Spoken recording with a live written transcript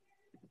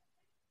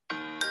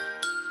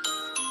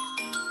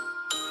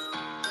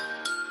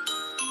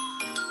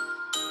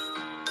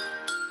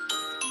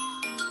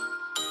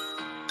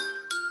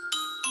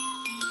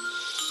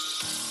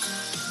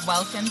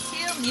welcome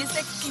to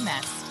Music She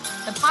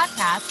Missed, the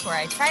podcast where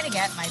I try to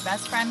get my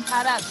best friend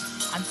caught up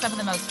on some of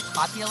the most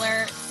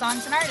popular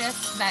songs and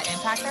artists that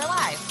impact their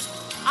lives.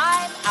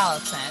 I'm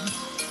Allison.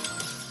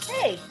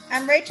 Hey,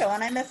 I'm Rachel,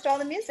 and I missed all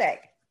the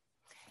music.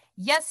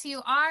 Yes,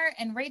 you are.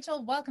 And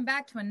Rachel, welcome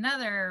back to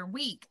another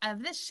week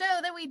of this show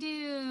that we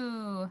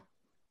do.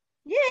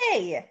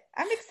 Yay!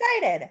 I'm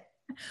excited.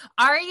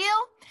 Are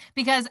you?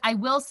 Because I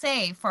will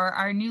say for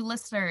our new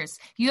listeners,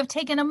 you have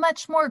taken a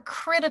much more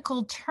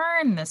critical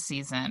turn this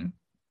season.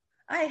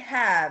 I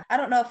have. I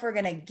don't know if we're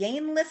going to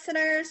gain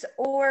listeners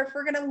or if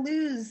we're going to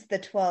lose the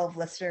 12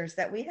 listeners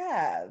that we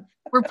have.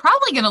 We're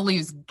probably going to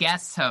lose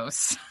guest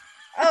hosts.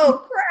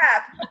 Oh,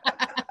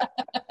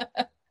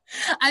 crap.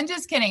 I'm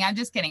just kidding. I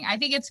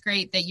think it's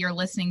great that you're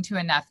listening to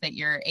enough that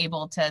you're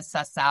able to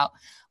suss out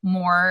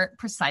more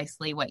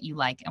precisely what you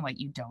like and what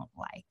you don't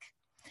like.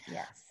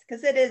 Yes,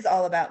 because it is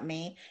all about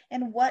me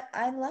and what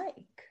I like.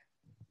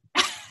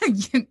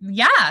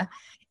 Yeah.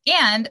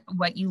 And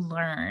what you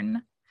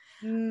learn.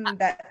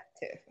 That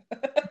too.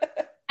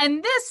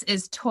 And this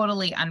is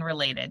totally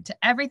unrelated to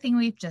everything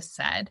we've just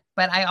said,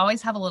 but I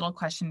always have a little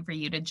question for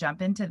you to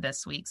jump into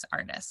this week's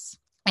artists.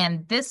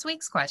 And this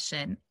week's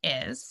question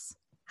is,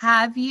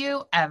 have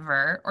you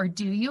ever or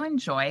do you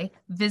enjoy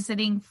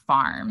visiting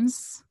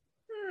farms?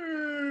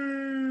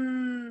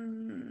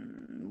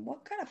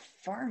 What kind of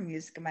farm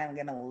music am I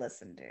going to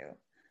listen to?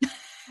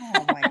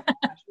 Oh my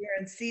gosh, we're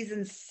in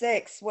season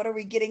 6. What are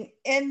we getting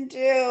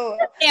into?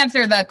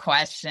 Answer the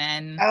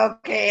question.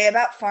 Okay,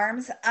 about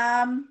farms.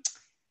 I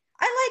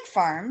like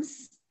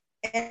farms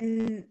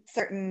in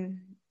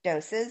certain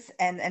doses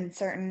and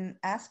certain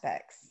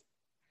aspects.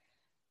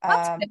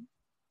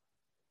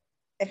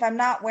 If I'm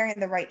not wearing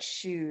the right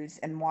shoes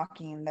and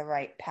walking the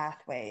right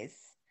pathways.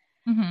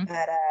 Mm-hmm.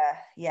 But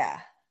yeah,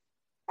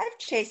 I've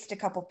chased a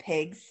couple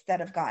pigs that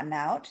have gotten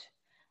out.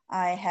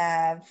 I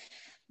have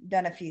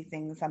done a few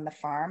things on the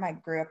farm. I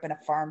grew up in a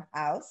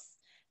farmhouse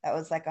that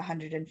was like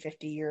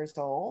 150 years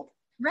old.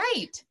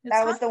 Right.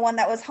 That was the one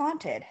that was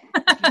haunted.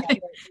 If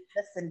you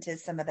listen to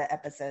some of the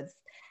episodes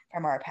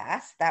from our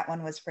past, that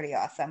one was pretty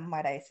awesome,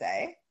 might I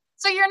say.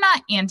 So you're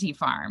not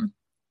anti-farm?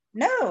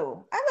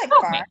 No, I like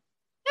farm.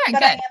 Yeah, but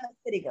good. I am a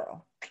city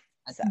girl.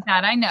 So.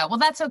 That I know. Well,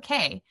 that's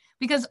okay,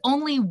 because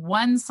only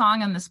one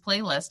song on this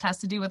playlist has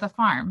to do with a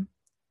farm.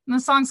 And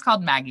the song's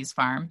called Maggie's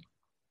Farm.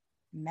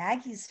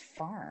 Maggie's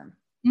Farm.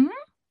 Mm-hmm.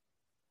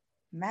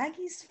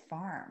 Maggie's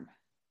Farm.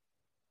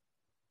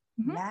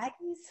 Mm-hmm.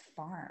 Maggie's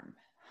Farm.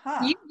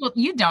 Huh.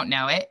 You don't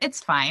know it.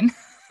 It's fine.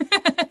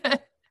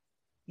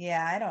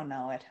 Yeah, I don't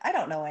know it. I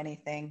don't know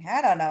anything.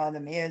 I don't know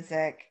the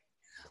music.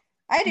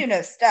 I do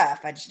know stuff.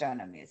 I just don't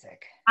know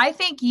music. I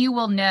think you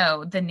will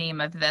know the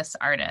name of this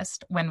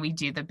artist when we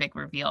do the big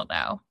reveal,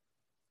 though.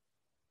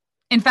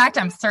 In fact,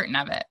 I'm certain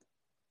of it.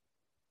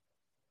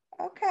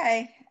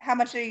 Okay. How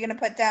much are you going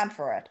to put down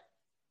for it?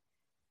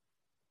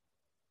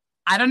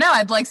 I don't know.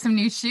 I'd like some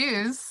new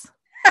shoes.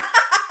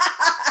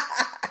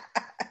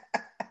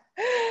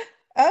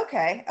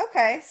 Okay.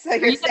 So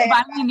you're saying going to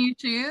buy me new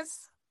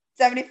shoes?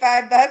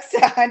 $75 to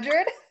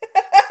 $100?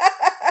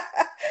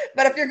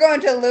 But if you're going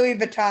to Louis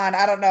Vuitton,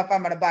 I don't know if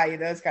I'm going to buy you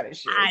those kind of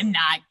shoes. I'm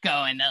not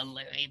going to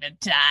Louis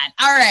Vuitton.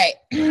 All right.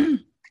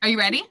 Are you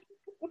ready?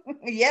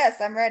 Yes,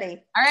 I'm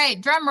ready. All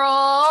right. Drum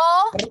roll.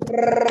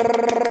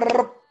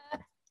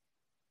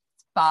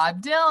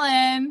 Bob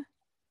Dylan.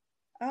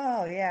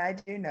 Oh, yeah, I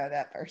do know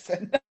that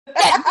person.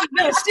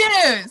 No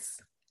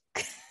shoes.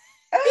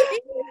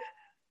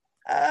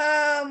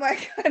 Oh, my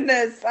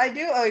goodness. I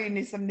do owe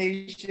you some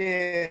new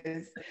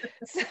shoes.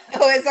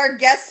 So is our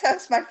guest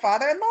host my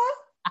father-in-law?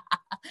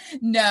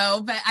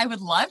 No, but I would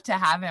love to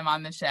have him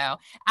on the show.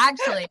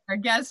 Actually, our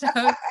guest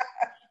host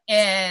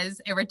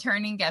is a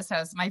returning guest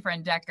host, my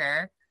friend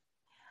Decker.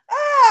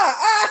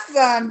 Oh,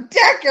 awesome.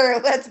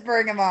 Decker, let's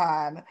bring him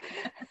on.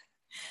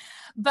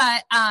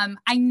 But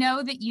I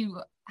know that you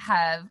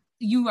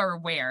are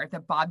aware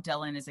that Bob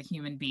Dylan is a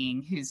human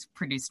being who's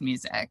produced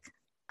music.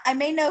 I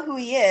may know who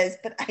he is,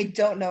 but I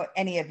don't know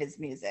any of his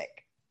music.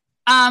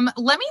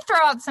 Let me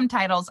throw out some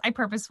titles. I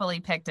purposefully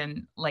picked a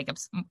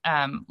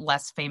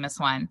less famous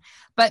one,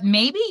 but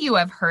maybe you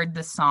have heard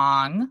the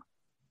song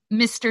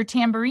Mr.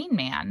 Tambourine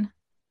Man.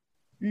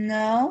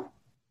 No.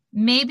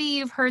 Maybe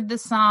you've heard the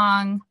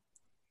song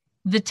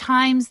The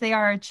Times They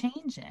Are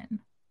A-Changin'.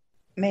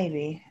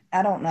 Maybe.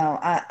 I don't know.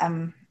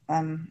 I'm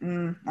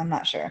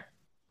not sure.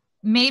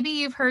 Maybe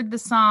you've heard the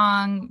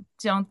song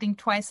Don't Think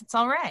Twice, It's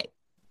All Right.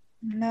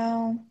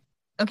 No.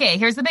 Okay,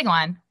 here's the big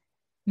one.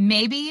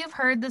 Maybe you've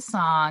heard the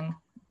song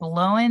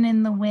Blowin'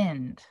 in the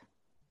Wind.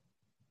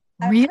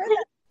 I've Really? heard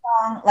that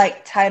song,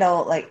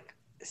 title,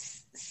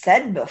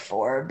 said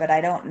before, but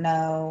I don't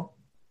know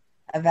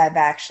if I've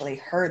actually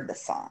heard the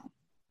song.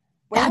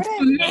 That's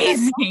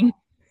amazing.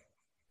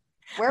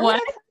 Where would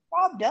I hear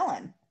Bob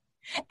Dylan?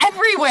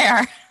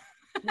 Everywhere.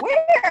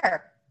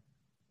 Where?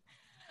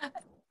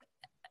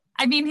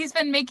 I mean, he's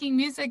been making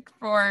music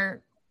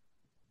for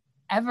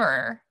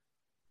ever.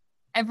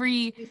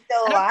 He's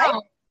still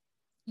alive?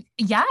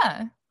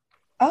 Yeah.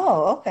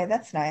 Oh, okay.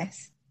 That's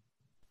nice.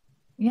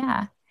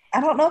 Yeah. I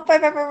don't know if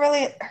I've ever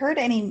really heard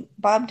any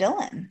Bob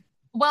Dylan.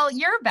 Well,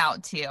 you're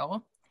about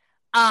to.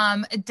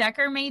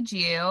 Decker made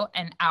you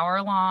an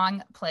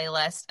hour-long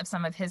playlist of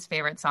some of his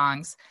favorite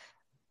songs.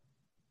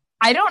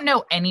 I don't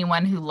know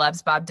anyone who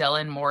loves Bob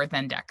Dylan more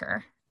than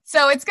Decker.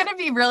 So it's going to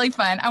be really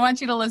fun. I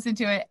want you to listen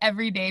to it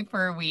every day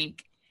for a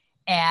week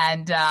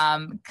and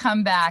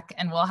come back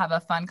and we'll have a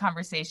fun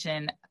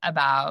conversation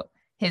about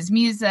his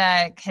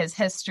music, his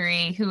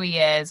history, who he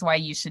is, why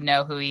you should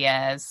know who he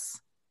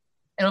is.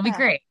 It'll be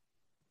great.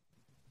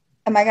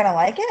 Am I going to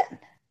like it?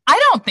 I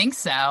don't think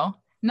so.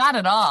 Not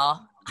at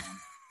all.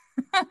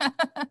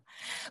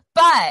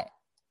 But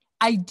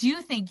I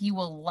do think you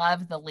will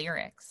love the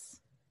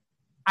lyrics.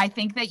 I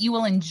think that you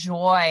will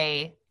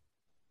enjoy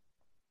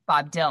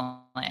Bob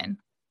Dylan,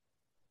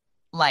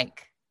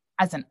 like,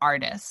 as an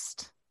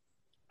artist.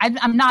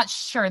 I'm not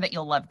sure that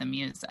you'll love the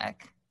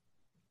music,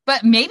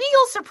 but maybe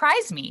you'll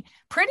surprise me.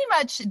 Pretty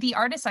much the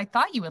artists I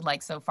thought you would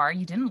like so far,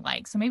 you didn't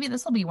like. So maybe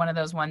this will be one of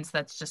those ones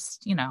that's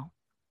just,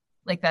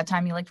 like that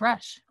time you liked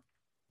Rush.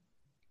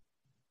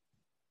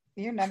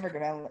 You're never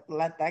going to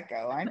let that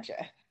go, aren't you?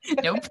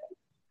 Nope.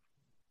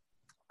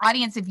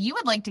 Audience, if you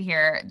would like to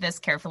hear this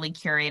carefully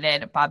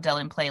curated Bob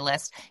Dylan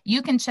playlist,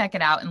 you can check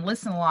it out and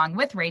listen along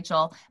with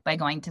Rachel by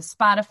going to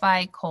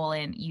Spotify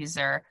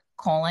 /user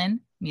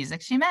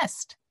music she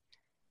missed.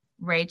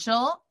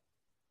 Rachel,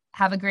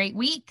 have a great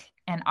week,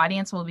 and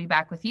audience will be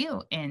back with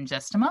you in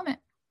just a moment.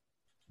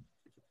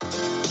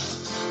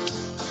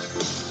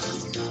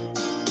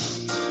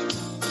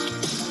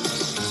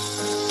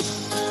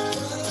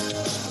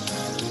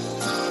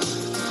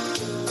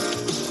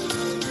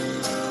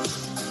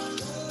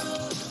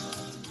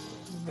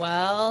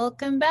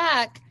 Welcome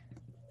back.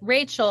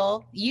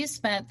 Rachel, you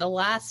spent the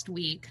last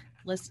week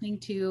listening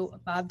to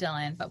Bob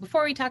Dylan, but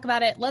before we talk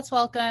about it, let's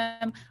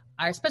welcome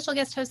our special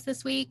guest host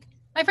this week,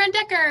 my friend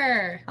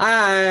Decker.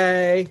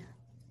 Hi.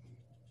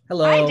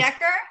 Hello. Hi, Decker.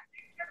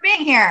 Thanks for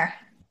being here.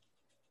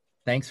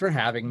 Thanks for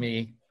having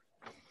me.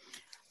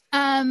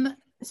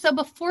 So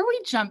before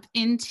we jump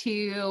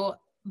into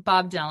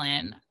Bob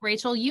Dylan,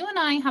 Rachel, you and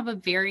I have a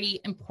very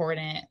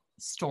important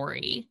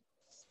story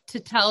to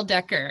tell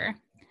Decker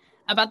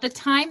about the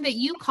time that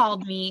you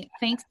called me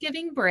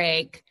Thanksgiving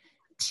break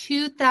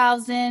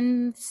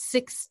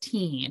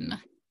 2016.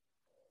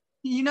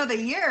 You know the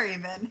year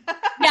even.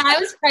 Yeah, I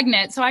was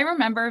pregnant, so I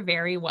remember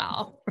very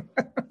well.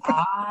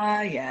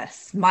 Ah,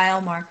 yes.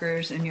 Mile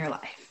markers in your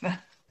life.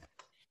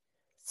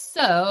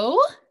 So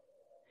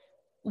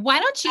why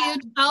don't you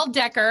tell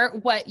Decker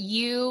what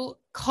you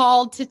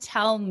called to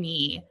tell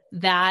me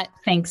that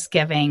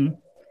Thanksgiving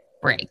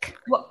break?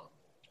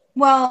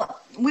 Well,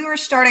 we were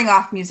starting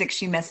off Music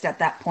She Missed at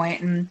that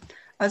point, and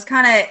I was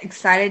kind of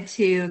excited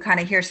to kind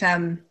of hear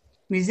some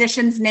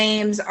musicians'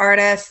 names,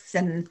 artists,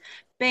 and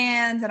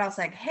bands. And I was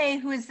like, hey,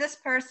 who is this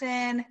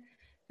person?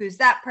 Who's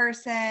that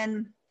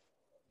person?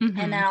 Mm-hmm.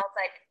 And then I was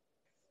like,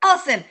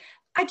 Allison,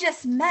 I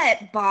just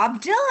met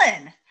Bob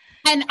Dylan.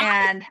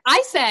 And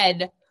I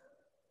said,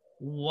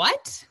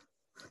 what?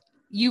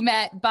 You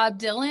met Bob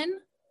Dylan?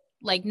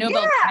 Like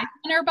Nobel Prize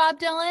winner Bob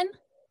Dylan?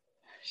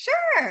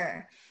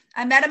 Sure.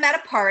 I met him at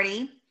a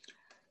party.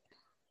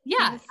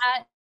 Yeah,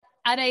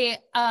 at a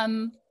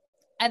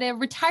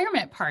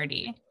retirement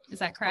party. Is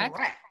that correct?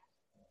 Correct.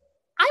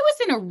 I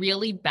was in a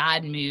really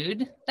bad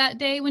mood that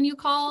day when you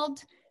called,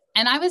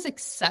 and I was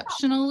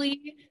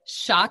exceptionally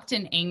shocked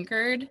and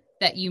angered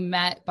that you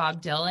met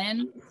Bob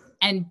Dylan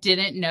and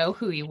didn't know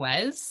who he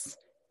was.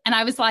 And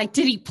I was like,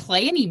 did he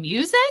play any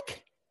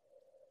music?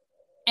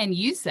 And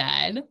you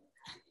said,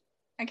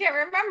 I can't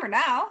remember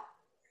now.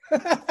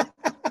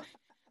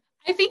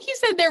 I think you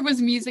said there was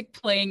music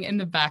playing in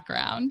the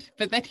background,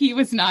 but that he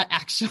was not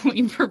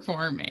actually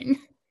performing.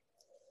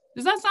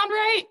 Does that sound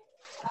right?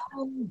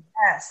 Oh,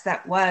 yes,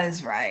 that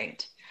was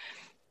right.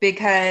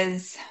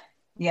 Because,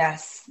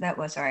 yes, that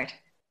was right.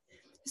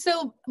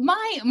 So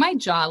my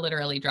jaw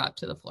literally dropped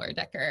to the floor,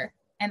 Decker.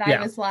 And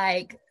I was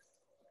like,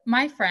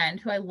 my friend,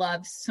 who I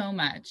love so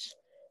much,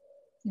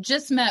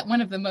 just met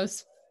one of the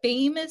most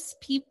famous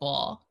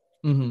people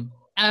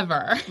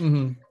ever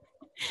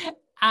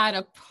at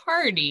a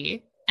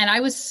party. And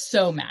I was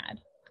so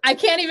mad. I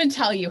can't even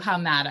tell you how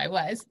mad I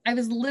was. I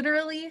was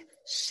literally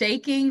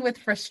shaking with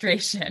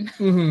frustration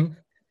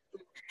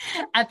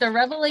at the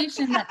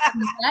revelation that I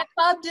met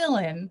Bob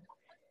Dylan.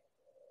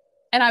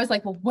 And I was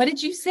like, well, what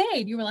did you say?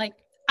 And you were like,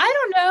 I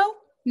don't know.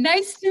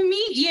 Nice to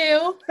meet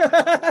you. Well,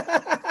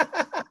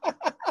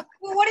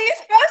 what are you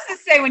supposed to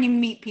say when you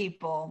meet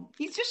people?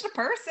 He's just a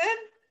person.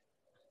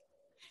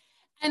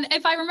 And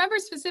if I remember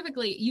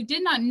specifically, you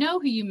did not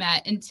know who you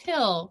met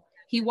until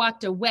he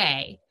walked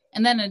away.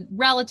 And then a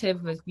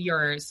relative of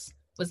yours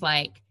was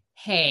like,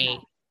 hey,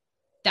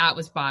 that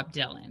was Bob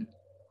Dylan.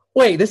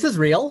 Wait, this is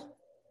real?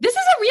 This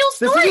is a real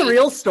story. This is a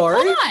real story?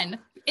 Hold on.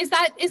 Is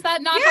that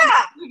not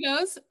how it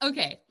goes?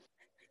 Okay.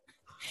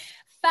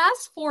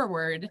 Fast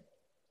forward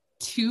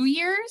 2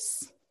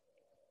 years.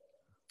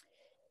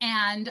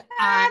 And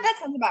that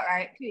sounds about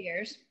right. 2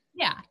 years.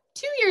 Yeah.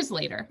 2 years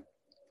later.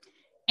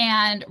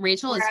 And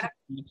Rachel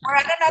we're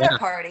at another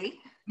party.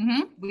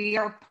 We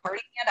are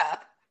partying it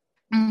up.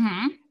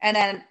 Mm-hmm. And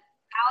then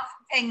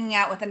Allison's hanging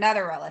out with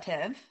another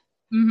relative.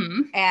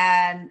 Mm-hmm.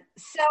 And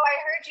so I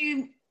heard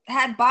you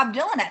had Bob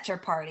Dylan at your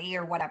party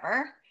or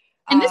whatever.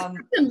 And this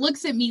person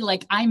looks at me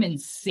like I'm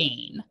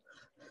insane.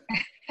 He's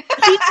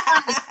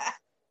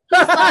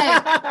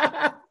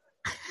like,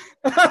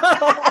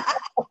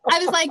 I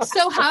was like,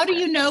 so how do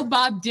you know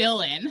Bob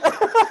Dylan?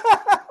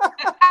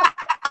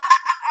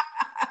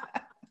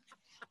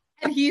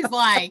 And he's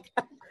like,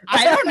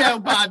 I don't know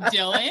Bob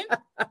Dylan.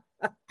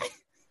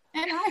 And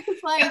I was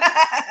like,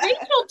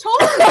 Rachel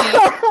told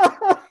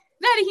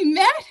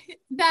me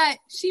that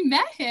she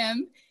met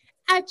him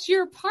at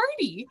your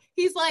party.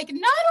 He's like,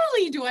 not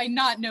only do I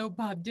not know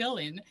Bob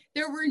Dylan,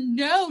 there were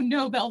no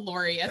Nobel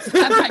laureates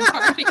at my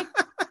party.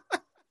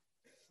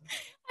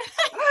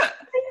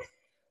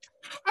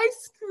 I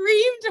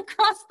screamed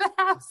across the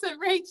house at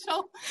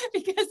Rachel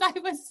because I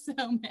was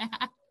so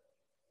mad.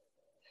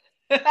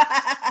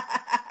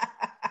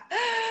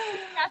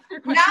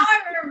 Now I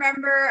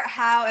remember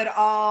how it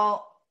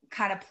all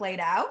kind of played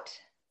out.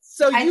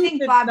 So I you think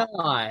did Bob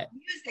not.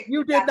 Music You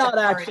was did at the not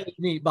party. actually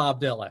meet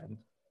Bob Dylan.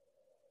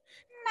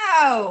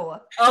 No.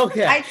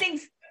 Okay. I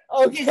think his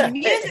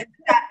music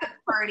was at the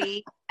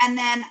party, and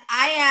then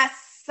I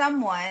asked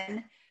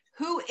someone,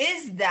 who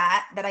is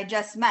that I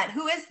just met?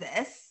 Who is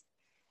this?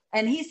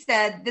 And he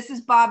said, this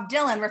is Bob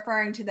Dylan,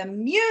 referring to the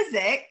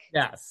music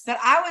Yes. that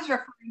I was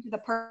referring to the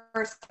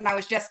person I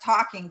was just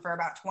talking for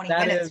about 20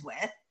 minutes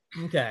with.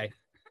 Okay.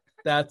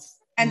 That's.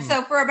 And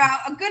so for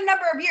about a good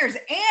number of years,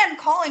 and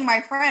calling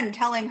my friend,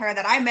 telling her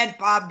that I met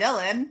Bob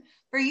Dylan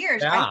for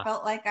years, I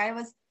felt like I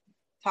was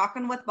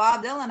talking with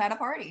Bob Dylan at a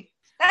party.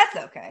 That's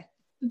okay.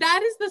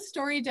 That is the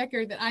story,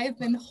 Decker, that I have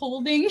been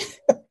holding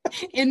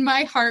in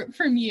my heart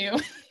from you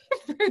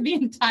for the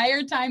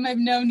entire time I've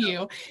known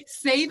you,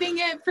 saving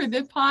it for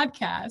the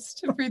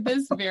podcast for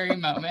this very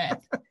moment.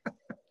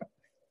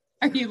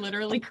 Are you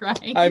literally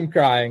crying? I'm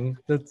crying.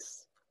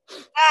 That's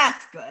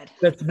good.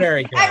 That's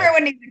very good.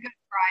 Everyone needs a good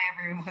cry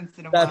every once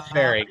in a while. That's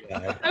very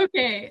good.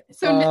 Okay.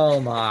 So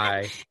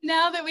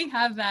now that we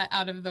have that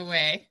out of the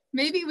way,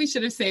 maybe we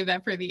should have saved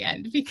that for the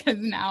end, because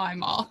now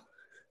I'm all.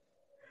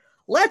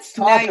 Let's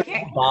talk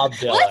about Bob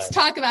Dylan. Let's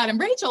talk about him.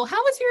 Rachel,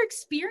 how was your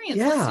experience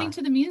listening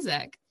to the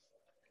music?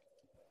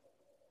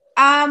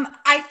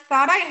 I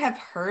thought I have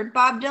heard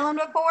Bob Dylan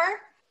before.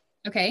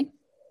 Okay.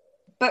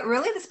 But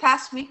really this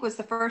past week was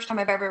the first time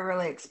I've ever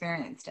really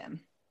experienced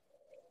him.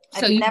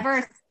 So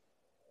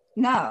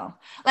No.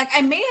 Like,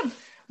 I may have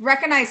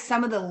recognized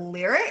some of the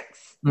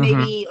lyrics,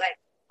 maybe like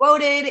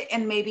quoted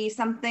and maybe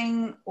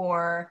something,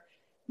 or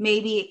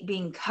maybe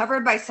being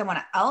covered by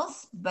someone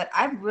else, but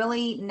I've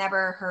really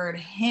never heard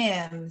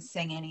him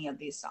sing any of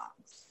these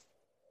songs.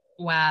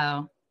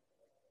 Wow.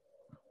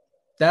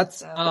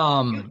 That's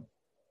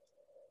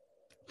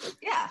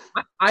yeah.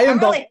 I am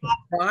both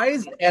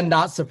surprised and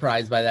not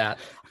surprised by that.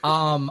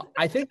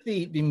 I think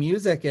the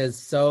music is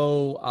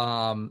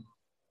so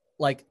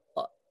like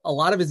a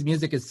lot of his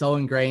music is so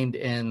ingrained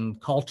in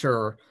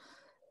culture,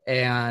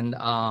 and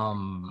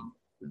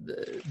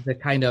the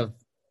kind of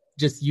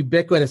just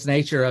ubiquitous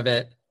nature of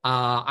it.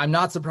 I'm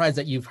not surprised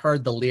that you've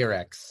heard the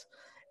lyrics,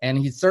 and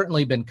he's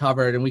certainly been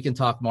covered, and we can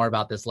talk more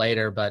about this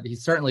later, but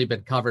he's certainly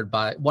been covered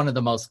by one of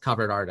the most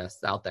covered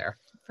artists out there.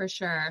 For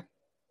sure.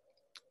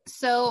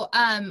 So,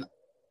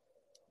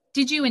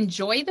 did you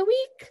enjoy the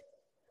week?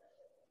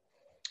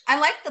 I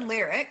like the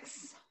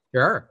lyrics.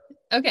 Sure.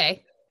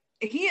 Okay.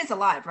 He is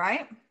alive,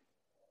 right?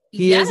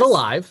 He is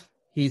alive.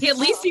 At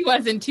least he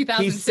was in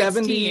 2016. He's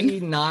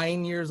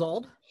 79 years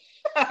old.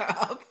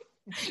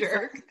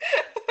 Jerk.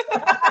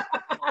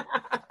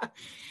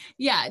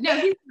 Yeah, no,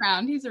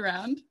 he's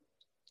around.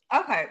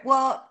 Okay,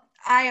 well,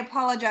 I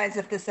apologize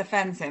if this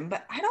offends him,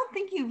 but I don't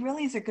think he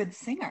really is a good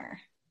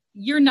singer.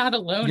 You're not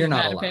alone in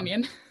that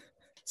opinion.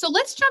 So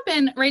let's jump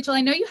in. Rachel,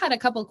 I know you had a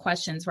couple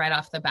questions right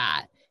off the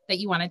bat that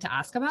you wanted to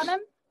ask about him.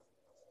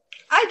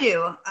 I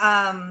do.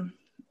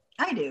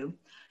 Okay.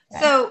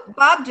 So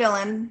Bob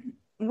Dylan,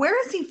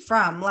 where is he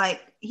from?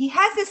 Like, he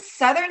has this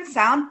Southern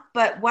sound,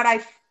 but what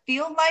I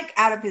feel like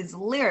out of his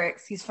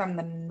lyrics, he's from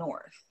the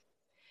North.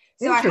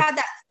 So I had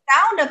that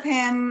sound of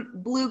him,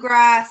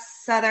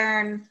 bluegrass,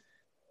 Southern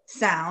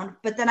sound,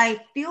 but then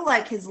I feel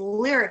like his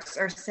lyrics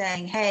are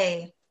saying,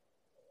 hey,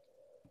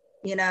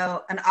 you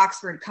know, an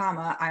Oxford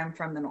comma, I am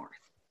from the North.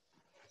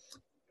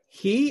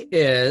 He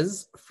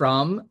is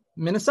from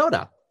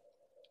Minnesota.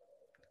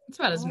 That's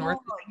about as north.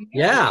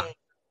 Yeah.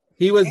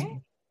 He was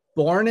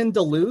born in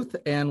Duluth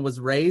and was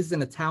raised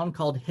in a town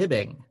called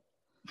Hibbing.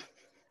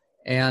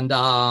 And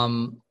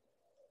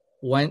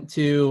went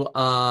to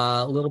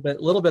a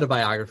little bit of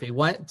biography.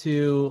 Went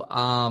to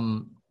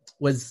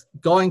was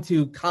going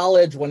to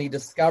college when he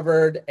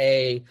discovered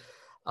a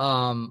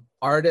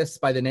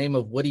artist by the name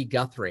of Woody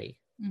Guthrie.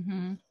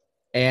 Mm-hmm.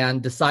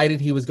 And decided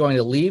he was going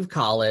to leave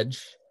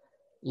college,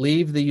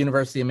 leave the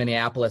University of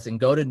Minneapolis, and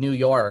go to New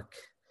York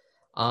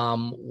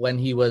when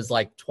he was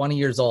like 20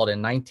 years old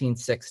in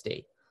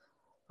 1960.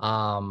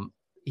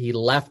 He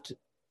left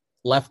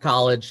left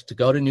college to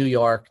go to New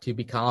York to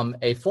become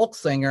a folk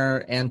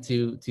singer and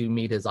to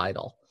meet his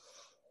idol.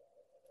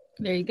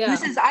 There you go.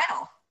 Who's his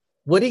idol?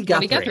 Woody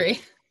Guthrie.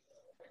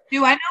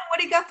 Do I know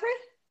Woody Guthrie?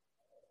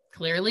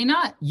 Clearly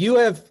not. You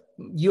have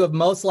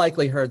most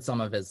likely heard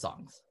some of his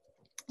songs.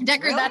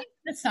 Decker, Really? that is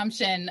an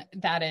assumption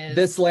that is.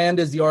 This land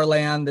is your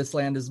land. This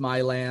land is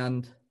my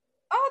land.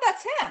 Oh,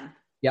 that's him.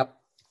 Yep.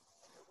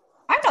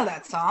 I know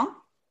that song.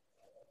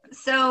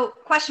 So,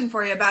 question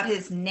for you about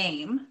his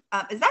name.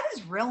 Is that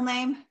his real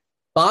name?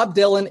 Bob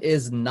Dylan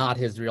is not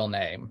his real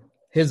name.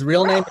 His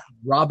real name is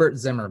Robert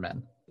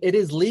Zimmerman. It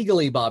is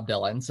legally Bob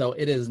Dylan, so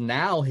it is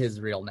now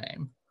his real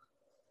name.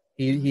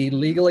 He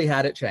legally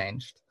had it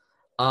changed.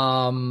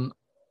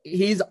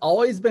 He's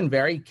always been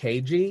very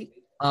cagey.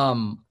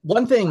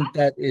 One thing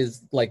that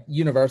is like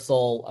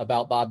universal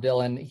about Bob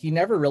Dylan, he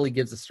never really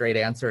gives a straight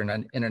answer in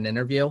an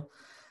interview.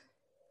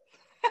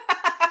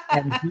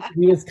 And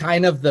he was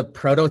kind of the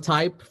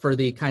prototype for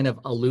the kind of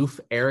aloof,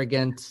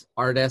 arrogant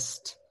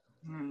artist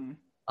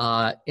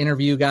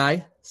interview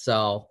guy.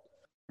 So,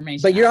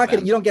 but you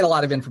don't get a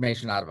lot of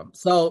information out of him.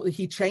 So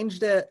he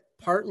changed it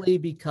partly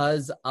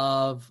because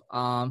of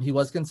he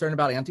was concerned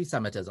about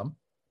anti-Semitism.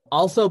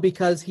 Also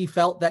because he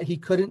felt that he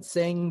couldn't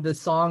sing the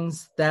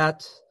songs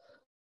that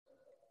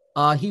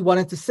he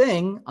wanted to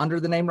sing under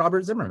the name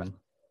Robert Zimmerman.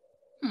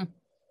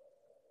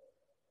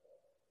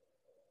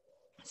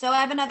 So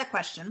I have another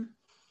question.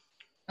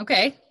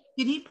 Okay.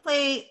 Did he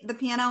play the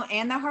piano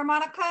and the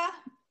harmonica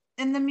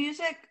in the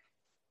music?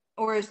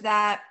 Or is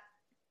that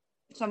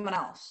someone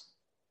else?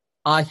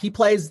 He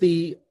plays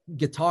the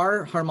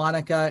guitar,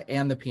 harmonica,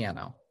 and the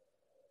piano.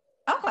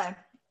 Okay.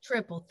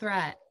 Triple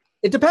threat.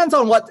 It depends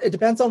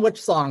on which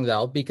song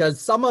though, because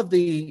some of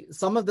the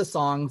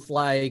songs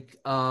like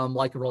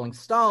a Rolling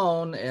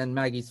Stone and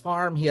Maggie's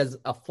Farm, he has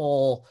a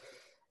full,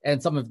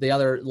 and some of the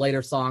other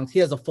later songs, he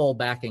has a full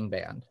backing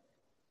band,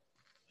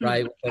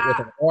 right? With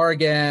an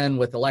organ,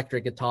 with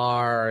electric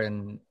guitar,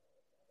 and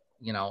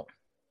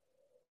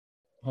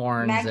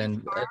horns, Maggie's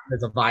and Farm?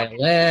 there's a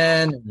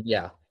violin. And,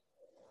 yeah.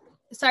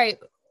 Sorry,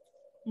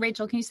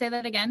 Rachel, can you say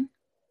that again?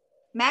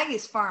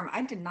 Maggie's Farm.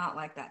 I did not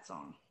like that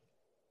song.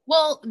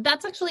 Well,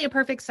 that's actually a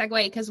perfect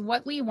segue, because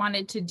what we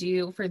wanted to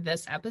do for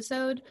this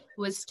episode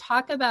was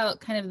talk about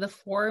kind of the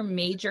 4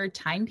 major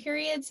time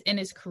periods in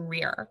his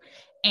career.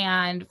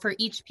 And for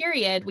each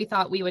period, we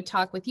thought we would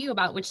talk with you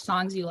about which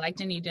songs you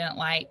liked and you didn't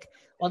like,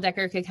 while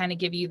Decker could kind of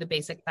give you the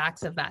basic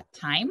facts of that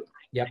time.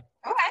 Yep.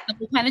 Okay. And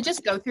we'll kind of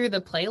just go through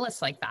the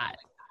playlist like that.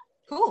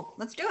 Cool.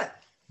 Let's do it.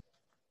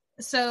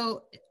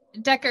 So,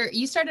 Decker,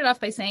 you started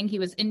off by saying he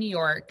was in New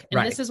York, and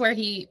Right. This is where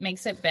he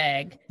makes it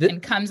big and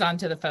comes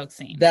onto the folk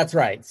scene. That's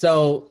right.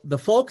 So the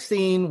folk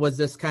scene was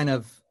this kind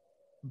of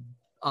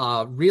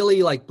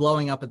really like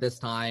blowing up at this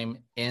time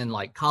in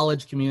like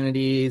college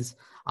communities.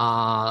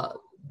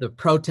 The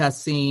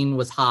protest scene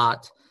was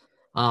hot.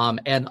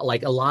 And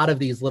like a lot of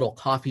these little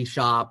coffee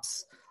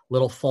shops,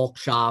 little folk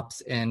shops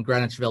in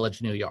Greenwich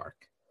Village, New York.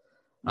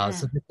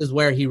 So this is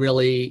where he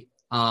really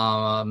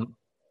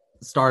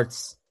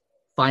starts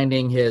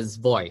finding his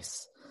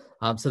voice.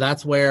 So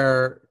that's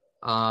where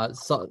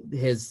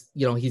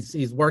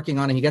he's working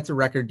on it. He gets a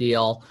record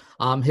deal.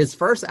 His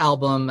first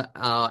album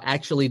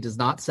actually does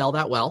not sell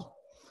that well,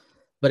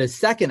 but his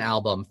second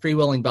album,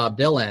 Freewheeling Bob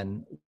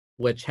Dylan,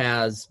 which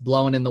has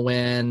Blowin' in the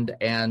Wind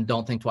and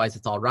Don't Think Twice,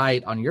 It's All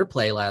Right on your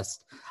playlist,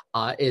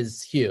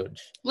 is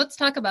huge. Let's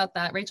talk about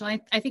that, Rachel.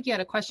 I think you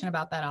had a question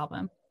about that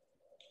album.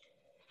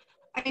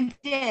 I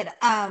did.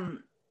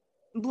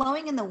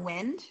 Blowing in the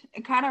Wind,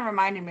 it kind of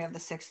reminded me of the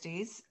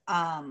 60s.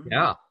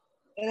 Yeah.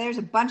 There's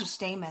a bunch of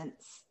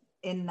statements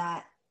in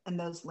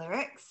those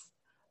lyrics.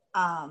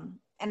 And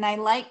I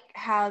like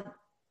how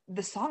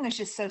the song is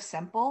just so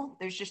simple.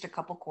 There's just a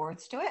couple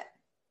chords to it.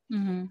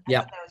 Mm-hmm.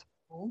 Yeah. That was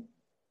cool.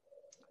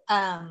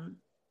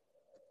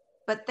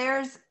 But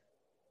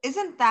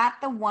isn't that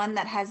the one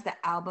that has the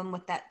album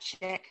with that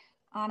chick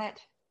on it?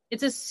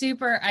 It's a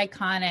super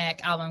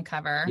iconic album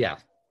cover. Yeah.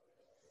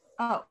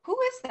 Oh, who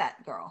is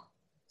that girl?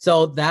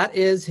 So that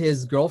is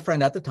his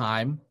girlfriend at the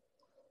time,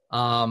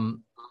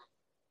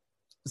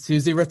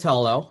 Susie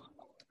Rotolo,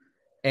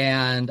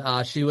 and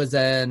she was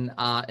an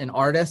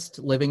artist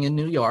living in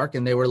New York,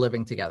 and they were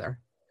living together.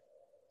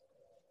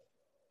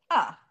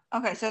 Ah,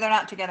 okay, so they're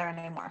not together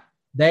anymore.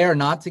 They are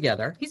not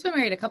together. He's been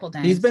married a couple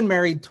times. He's been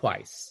married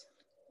twice.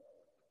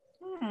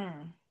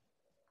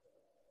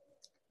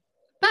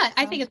 But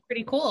I think it's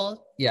pretty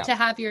cool Yeah. to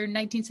have your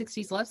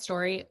 1960s love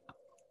story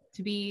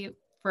to be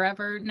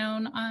forever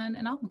known on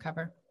an album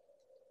cover.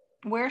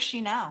 Where is she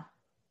now?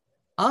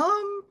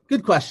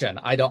 Good question.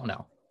 I don't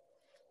know.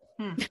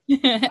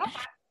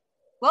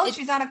 Well,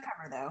 she's on a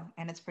cover though,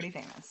 and it's pretty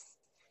famous.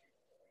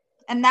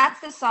 And that's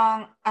the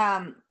song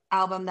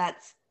album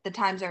that's The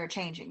Times Are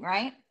Changing,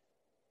 right?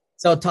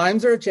 So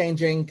Times Are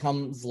Changing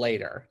comes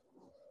later.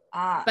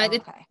 But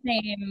okay.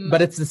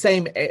 it's the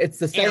same. It's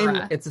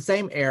the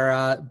same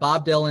era.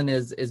 Bob Dylan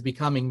is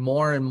becoming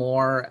more and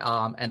more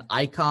an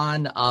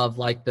icon of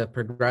like the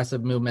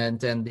progressive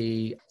movement and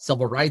the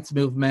civil rights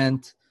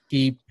movement.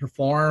 He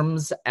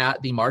performs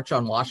at the March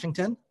on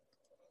Washington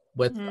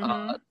with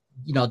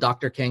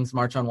Dr. King's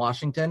March on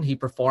Washington. He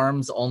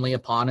performs only a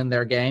pawn in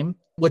their game,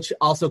 which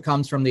also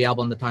comes from the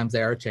album The Times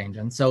They Are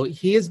Changing. So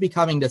he is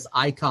becoming this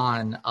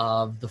icon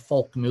of the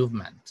folk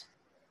movement.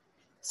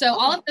 So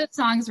all of the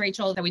songs,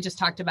 Rachel, that we just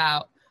talked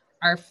about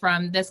are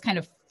from this kind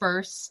of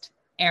first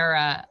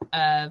era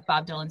of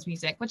Bob Dylan's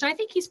music, which I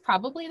think he's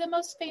probably the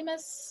most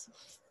famous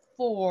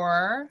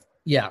for.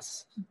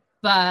 Yes.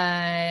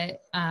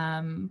 But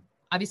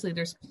obviously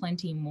there's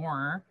plenty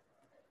more.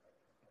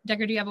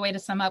 Decker, do you have a way to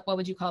sum up? What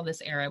would you call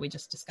this era we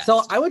just discussed?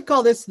 So I would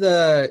call this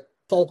the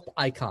folk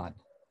icon.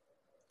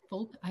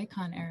 Folk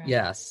icon era.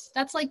 Yes.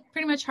 That's like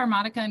pretty much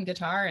harmonica and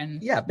guitar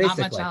and basically. Not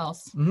much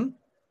else. Mm-hmm.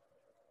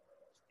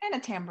 And a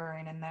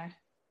tambourine in there.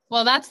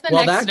 Well, that's the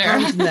next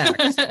era. Comes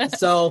next.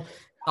 So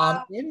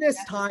in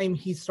this time,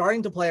 he's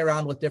starting to play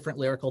around with different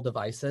lyrical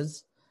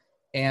devices,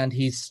 and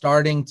he's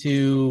starting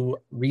to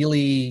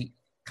really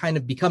kind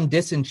of become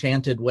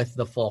disenchanted with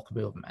the folk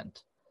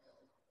movement.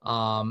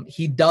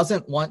 He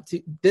doesn't want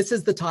to. This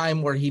is the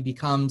time where he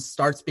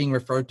starts being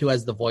referred to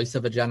as the voice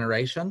of a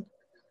generation,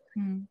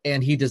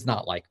 and he does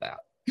not like that.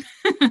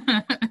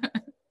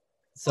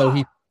 So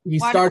he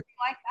starts. Why does he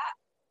like that?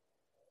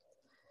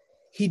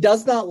 He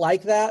does not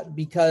like that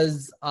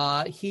because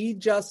he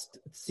just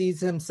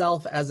sees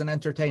himself as an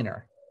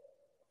entertainer.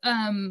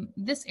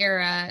 This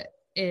era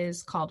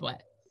is called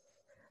what?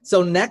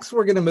 So next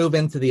we're going to move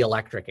into the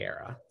electric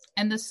era.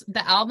 And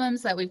the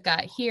albums that we've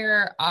got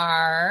here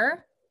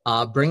are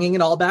Bringing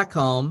It All Back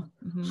Home,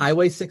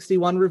 Highway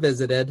 61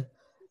 Revisited,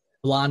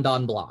 Blonde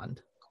on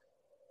Blonde.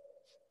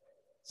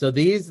 So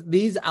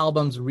these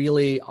albums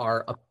really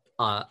are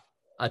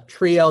a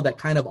trio that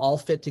kind of all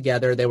fit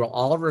together. They were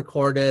all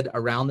recorded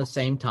around the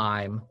same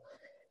time.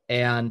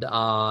 And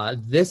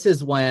this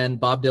is when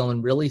Bob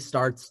Dylan really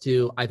starts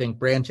to, I think,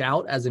 branch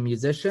out as a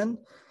musician.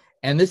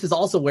 And this is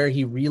also where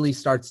he really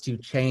starts to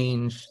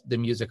change the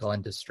musical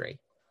industry.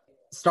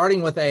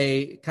 Starting with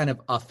a kind of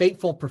a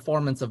fateful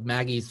performance of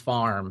Maggie's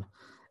Farm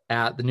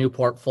at the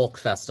Newport Folk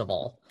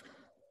Festival.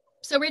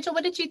 So, Rachel,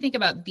 what did you think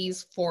about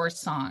these 4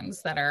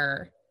 songs that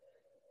are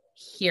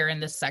here in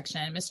this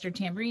section? Mr.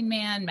 Tambourine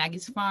Man,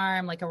 Maggie's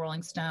Farm, Like a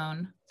Rolling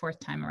Stone, Fourth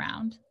Time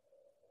Around.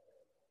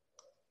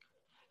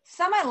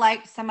 Some I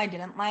liked, some I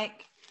didn't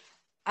like.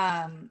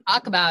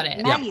 Talk about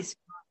it.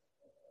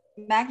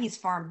 Maggie's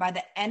Farm, by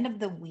the end of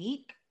the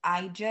week,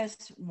 I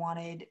just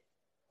wanted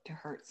to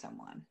hurt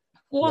someone.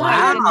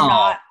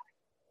 Wow.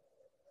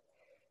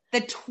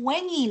 The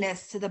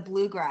twanginess to the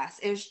bluegrass,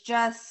 it was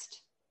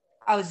just,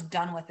 I was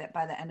done with it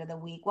by the end of the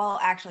week. Well,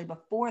 actually,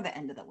 before the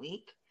end of the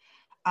week.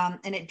 And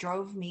it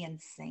drove me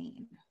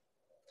insane.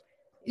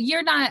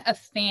 You're not a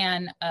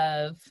fan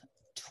of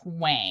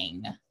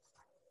twang.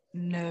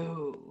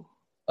 No.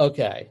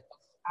 Okay.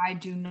 I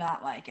do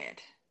not like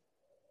it.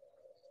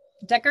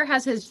 Decker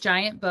has his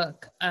giant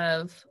book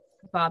of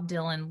Bob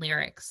Dylan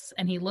lyrics,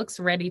 and he looks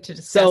ready to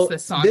discuss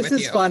this song with you.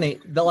 This is funny.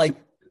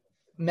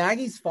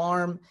 Maggie's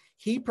Farm,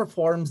 he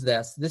performs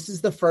this. This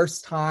is the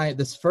first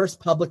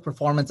public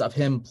performance of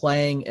him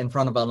playing in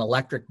front of an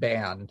electric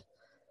band,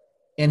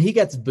 and he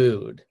gets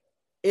booed.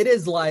 It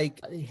is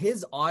like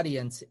his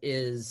audience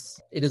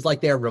it is like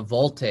they're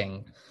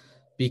revolting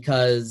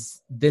because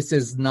this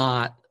is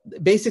not,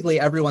 basically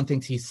everyone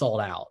thinks he's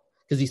sold out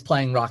because he's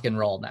playing rock and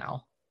roll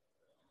now.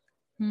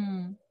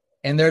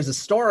 And there's a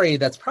story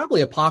that's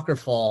probably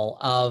apocryphal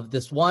of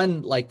this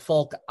one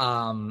folk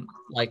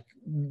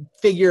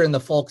figure in the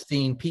folk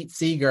scene, Pete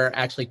Seeger,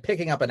 actually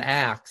picking up an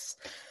axe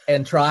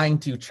and trying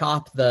to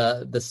chop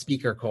the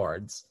speaker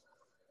cords.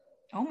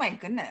 Oh my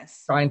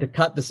goodness. Trying to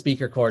cut the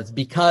speaker cords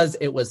because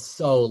it was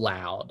so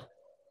loud.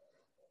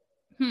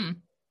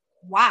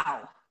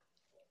 Wow.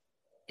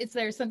 Is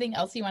there something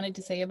else you wanted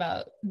to say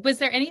was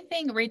there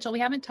anything, Rachel, we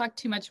haven't talked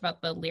too much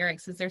about the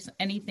lyrics. Is there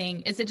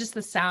anything, is it just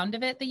the sound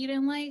of it that you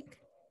didn't like?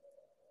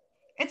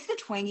 It's the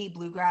twangy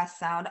bluegrass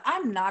sound.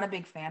 I'm not a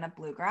big fan of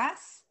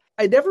bluegrass.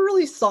 I never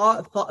really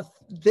thought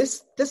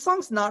this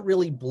song's not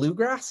really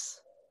bluegrass.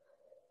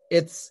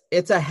 It's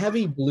a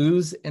heavy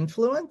blues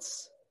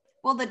influence.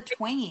 Well, the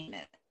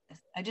twanginess.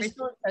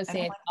 Rachel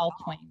say it's all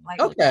twang.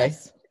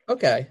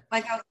 Okay.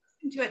 Like I was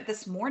listening to it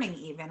this morning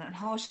even, and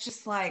I was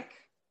just like,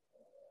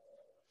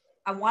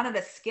 I wanted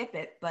to skip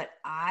it, but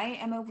I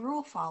am a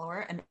rule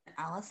follower, and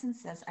Allison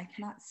says I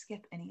cannot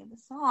skip any of the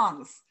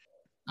songs.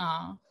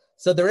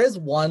 So there is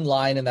one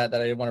line in that I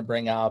didn't want to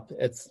bring up.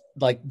 It's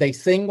like they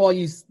sing while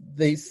you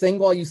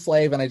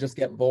slave, and I just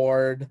get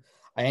bored.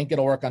 I ain't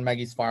gonna work on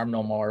Maggie's Farm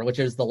no more, which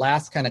is the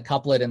last kind of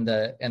couplet in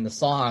the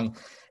song.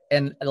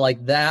 And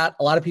like that,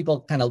 a lot of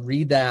people kind of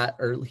read that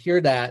or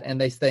hear that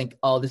and they think,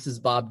 oh, this is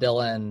Bob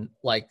Dylan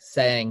like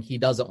saying he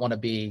doesn't want to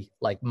be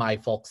like my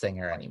folk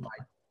singer anymore.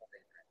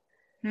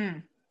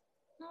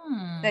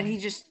 That he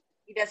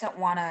doesn't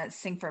want to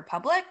sing for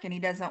public and he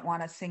doesn't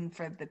want to sing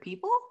for the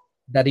people.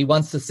 That he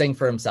wants to sing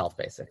for himself,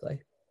 basically.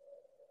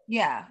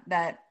 Yeah,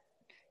 that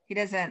he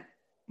does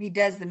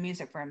the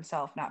music for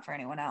himself, not for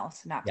anyone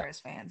else, not for his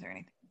fans or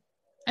anything.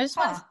 I just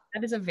want to,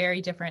 that is a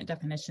very different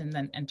definition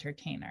than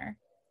entertainer.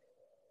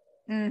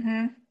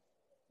 Mm-hmm.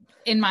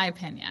 In my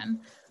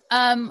opinion.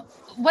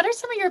 What are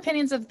some of your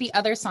opinions of the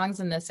other songs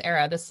in this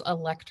era, this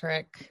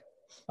electric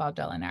Bob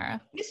Dylan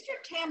era? Mr.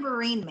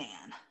 Tambourine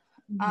Man.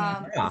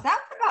 Yeah. Is that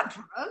about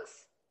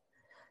drugs?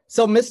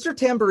 So Mr.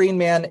 Tambourine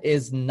Man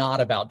is not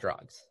about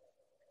drugs.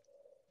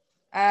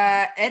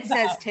 It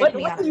says take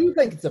me What on do you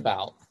think it's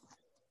about?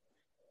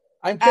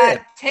 I'm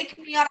curious. Take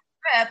me on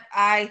a trip.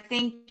 I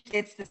think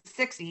it's the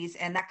 60s,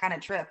 and that kind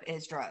of trip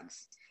is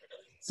drugs.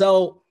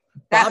 So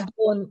Bob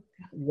Dylan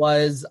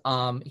was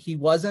he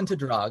was into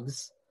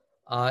drugs.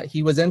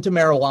 He was into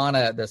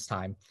marijuana at this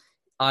time.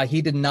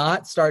 He did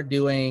not start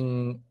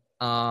doing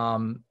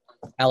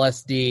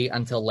LSD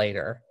until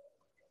later.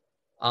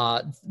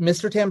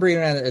 Mr. Tambourine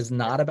Man is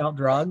not about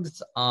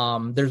drugs.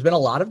 There's been a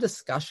lot of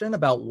discussion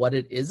about what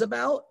it is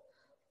about.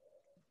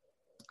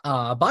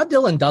 Bob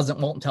Dylan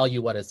won't tell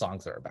you what his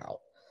songs are about.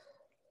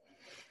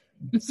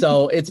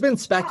 So it's been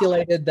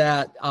speculated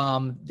that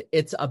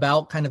it's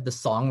about kind of the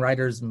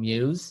songwriter's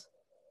muse.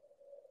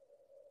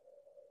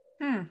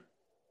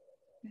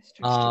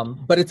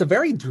 But it's a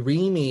very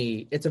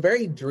dreamy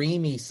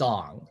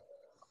song.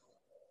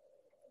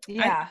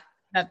 Yeah.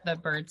 That the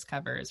Byrds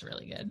cover is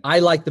really good. I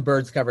like the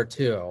Byrds cover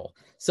too.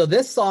 So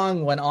this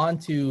song went on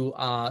to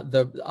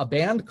a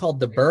band called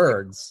the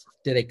Byrds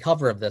did a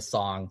cover of this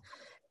song,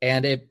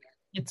 and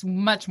it's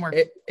much more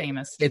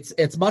famous.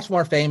 It's much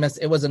more famous.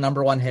 It was a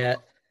number one hit,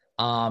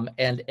 and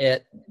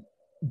it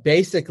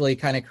basically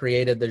kind of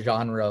created the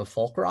genre of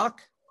folk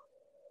rock.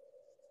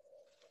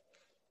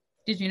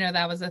 Did you know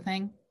that was a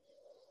thing?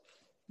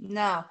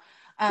 No.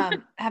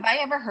 Have I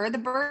ever heard the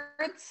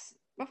Byrds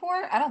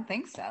before? I don't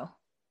think so.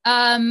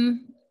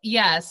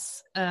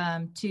 Yes.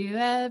 To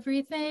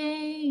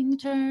everything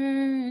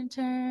turn.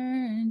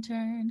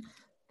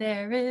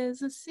 There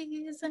is a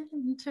season,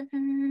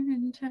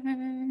 turn.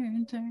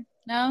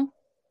 No?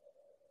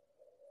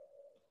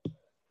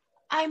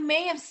 I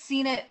may have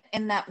seen it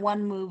in that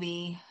one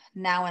movie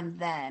Now and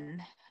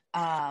Then.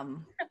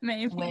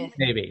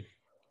 Maybe.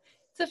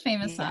 It's a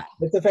famous song.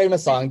 It's a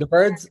famous song.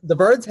 The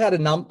Byrds had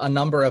a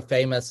number of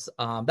famous,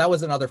 that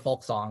was another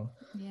folk song.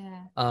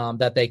 Yeah.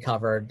 That they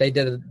covered.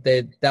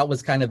 That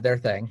was kind of their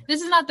thing.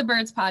 This is not the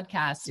Byrds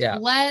podcast. Yeah.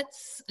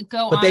 Let's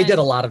go on. But they did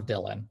a lot of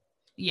Dylan.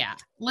 Yeah.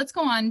 Let's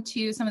go on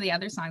to some of the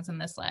other songs on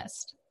this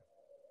list.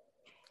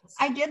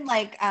 I did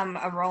like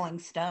a Rolling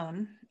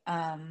Stone.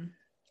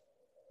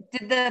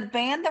 Did the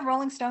band the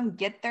Rolling Stone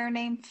get their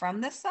name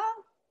from this song?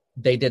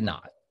 They did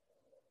not.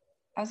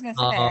 I was gonna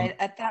say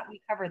I thought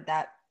we covered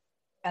that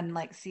in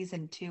like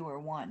season 2 or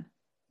 1.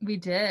 We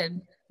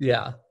did.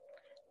 Yeah.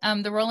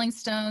 The Rolling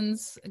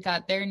Stones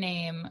got their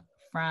name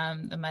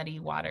from the Muddy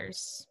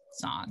Waters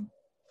song.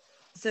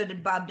 So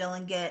did Bob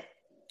Dylan get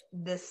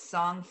this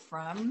song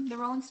from the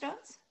Rolling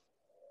Stones?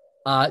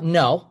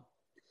 No.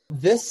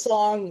 This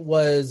song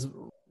was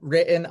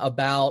written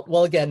about,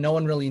 well, again, no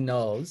one really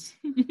knows.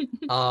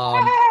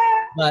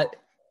 But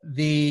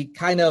the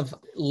kind of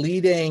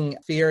leading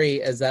theory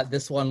is that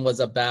this one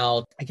was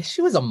about, I guess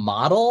she was a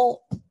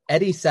model,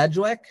 Eddie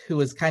Sedgwick, who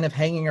was kind of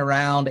hanging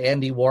around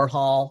Andy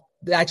Warhol.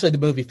 Actually, the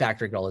movie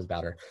Factory Girl is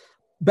about her.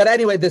 But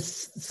anyway,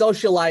 this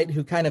socialite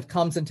who kind of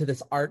comes into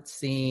this art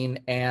scene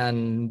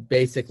and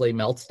basically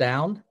melts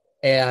down.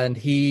 And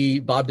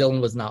Bob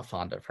Dylan was not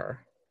fond of her.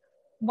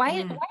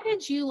 Why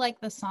did you like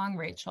the song,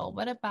 Rachel?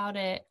 What about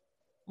it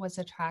was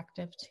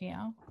attractive to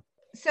you?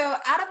 So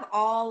out of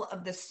all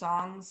of the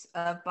songs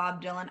of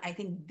Bob Dylan, I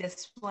think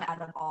this one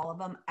out of all of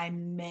them, I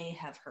may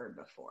have heard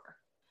before.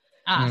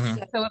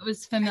 So it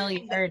was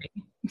familiarity.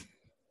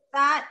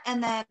 That,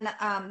 and then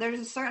there's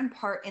a certain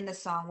part in the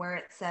song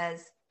where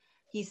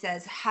he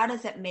says, how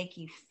does it make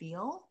you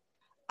feel?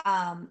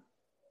 And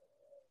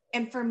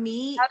for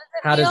me,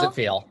 how does it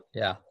feel?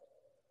 Yeah.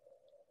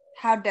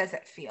 How does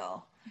it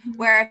feel?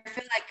 Where I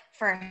feel like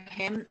for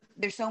him,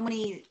 there's so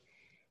many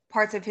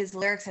parts of his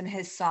lyrics and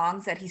his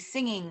songs that he's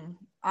singing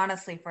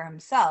honestly for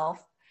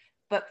himself.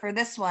 But for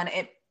this one,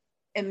 it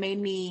made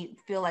me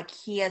feel like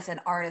he as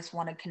an artist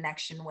wanted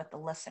connection with the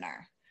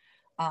listener.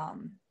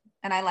 And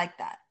I like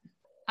that.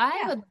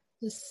 I would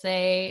just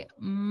say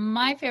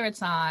my favorite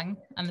song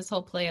on this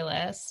whole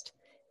playlist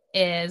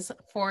is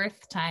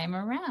Fourth Time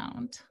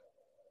Around.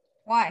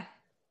 Why?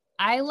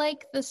 I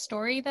like the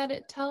story that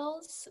it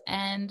tells,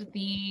 and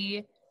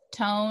the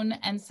tone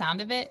and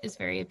sound of it is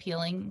very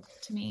appealing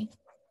to me.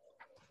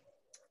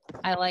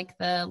 I like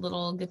the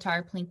little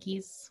guitar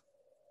plinkies.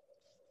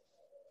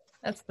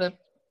 That's the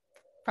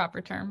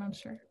proper term, I'm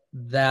sure.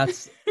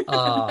 That's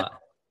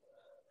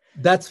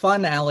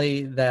fun,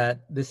 Allie,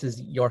 that this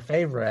is your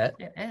favorite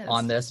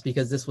on this,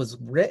 because this was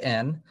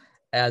written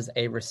as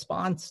a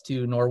response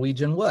to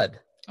Norwegian Wood.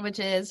 Which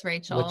is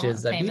Rachel, which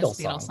is a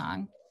famous Beatles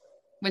song,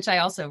 which I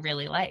also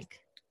really like.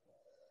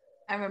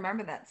 I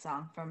remember that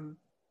song from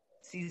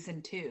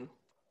season 2.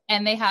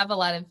 And they have a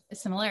lot of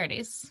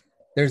similarities.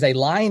 There's a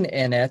line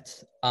in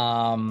it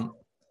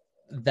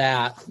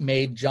that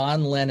made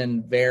John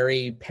Lennon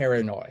very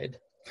paranoid.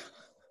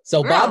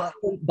 So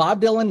really?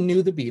 Bob Dylan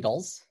knew the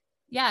Beatles.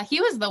 Yeah,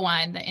 he was the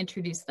one that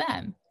introduced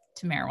them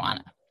to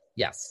marijuana.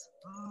 Yes.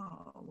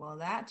 Oh, well,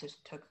 that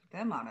just took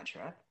them on a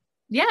trip.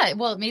 Yeah,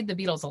 well, it made the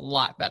Beatles a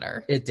lot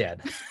better. It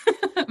did.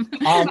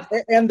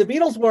 And the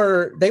Beatles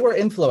were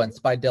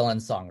influenced by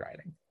Dylan's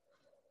songwriting.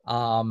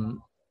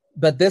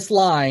 But this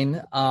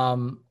line,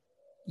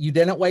 you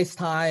didn't waste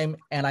time,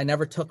 and I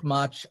never took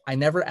much. I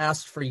never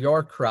asked for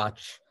your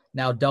crutch.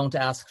 Now don't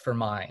ask for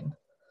mine.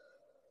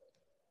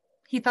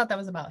 He thought that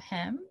was about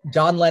him?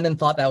 John Lennon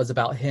thought that was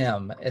about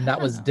him. And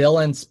that was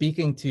Dylan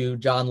speaking to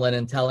John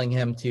Lennon, telling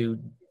him to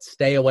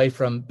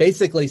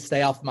basically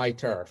stay off my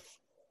turf.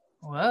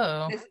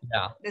 Whoa.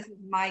 This is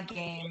my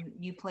game.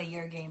 You play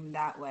your game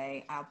that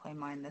way. I'll play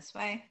mine this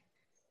way.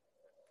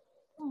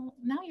 Well,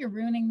 now you're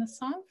ruining the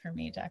song for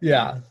me, Jack.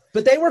 Yeah,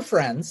 but they were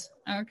friends.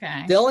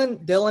 Okay.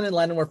 Dylan and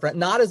Lennon were friends,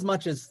 not as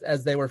much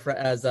as they were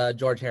as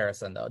George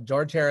Harrison, though.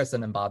 George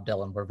Harrison and Bob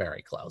Dylan were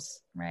very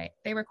close. Right.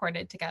 They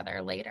recorded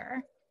together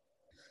later.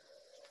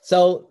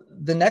 So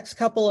the next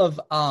couple of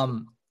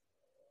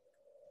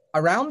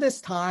around this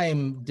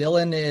time,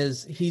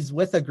 he's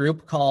with a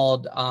group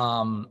called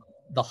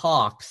the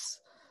Hawks.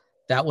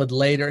 That would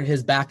later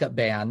his backup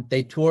band.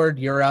 They toured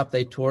Europe.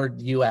 They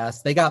toured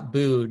US. They got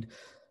booed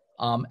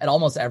at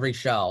almost every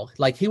show.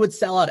 Like, he would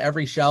sell out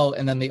every show,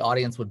 and then the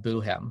audience would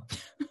boo him.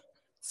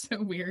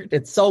 So weird.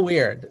 It's so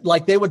weird.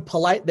 Like, they would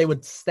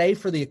stay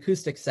for the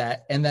acoustic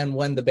set, and then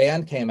when the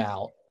band came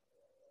out,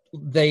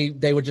 they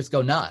would just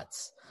go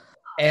nuts.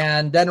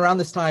 And then around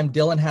this time,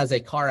 Dylan has a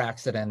car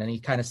accident, and he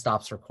kind of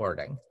stops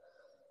recording.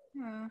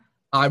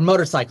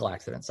 Motorcycle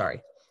accident,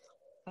 sorry.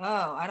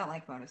 Oh, I don't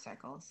like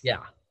motorcycles.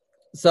 Yeah.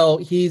 So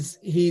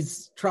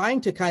he's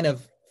trying to kind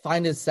of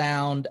find his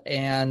sound,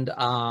 and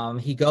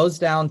he goes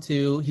down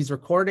to, he's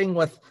recording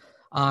with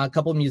a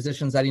couple of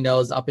musicians that he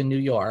knows up in New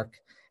York,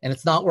 and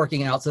it's not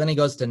working out. So then he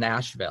goes to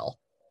Nashville,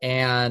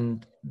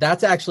 and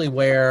that's actually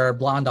where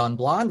Blonde on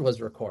Blonde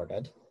was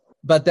recorded.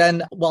 But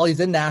then while he's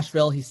in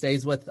Nashville, he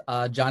stays with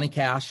Johnny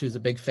Cash, who's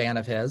a big fan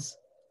of his.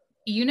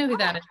 You know who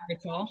that is,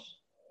 Rachel?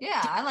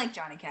 Yeah, I like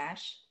Johnny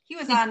Cash. He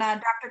was on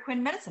Dr.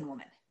 Quinn Medicine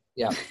Woman.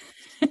 Yeah.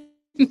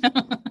 No.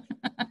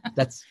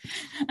 That's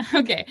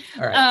okay.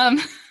 All right.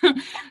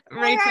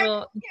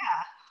 Rachel.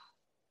 Yeah.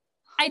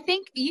 I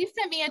think you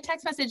sent me a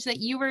text message that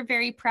you were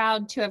very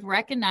proud to have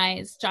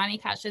recognized Johnny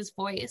Cash's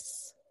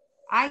voice.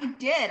 I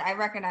did. I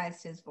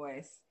recognized his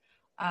voice.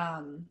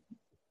 I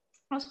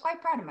was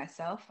quite proud of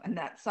myself in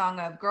that song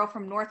of Girl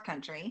from North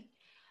Country.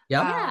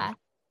 Yep. Yeah.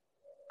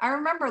 I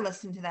remember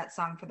listening to that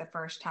song for the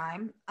first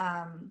time.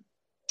 I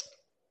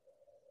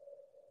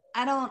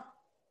don't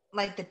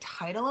like the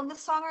title of the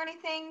song or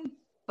anything,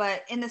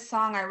 but in the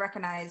song I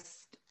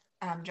recognized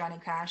Johnny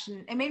Cash,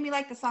 and it made me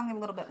like the song a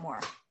little bit more.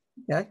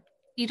 Okay.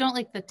 You don't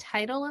like the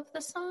title of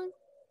the song?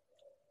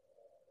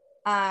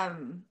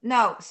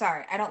 No,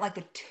 sorry. I don't like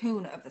the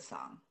tune of the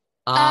song.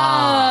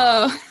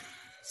 Oh.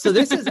 So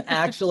this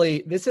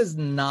is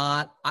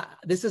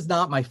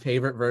not my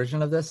favorite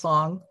version of this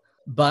song,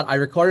 but I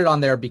recorded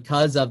on there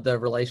because of the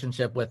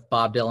relationship with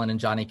Bob Dylan and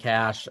Johnny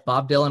Cash.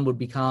 Bob Dylan would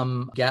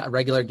become a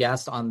regular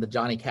guest on the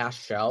Johnny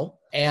Cash show,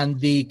 and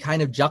the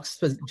kind of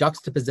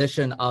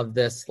juxtaposition of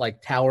this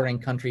like towering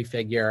country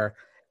figure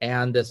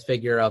and this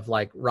figure of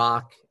like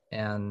rock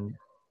and,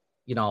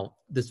 you know,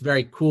 this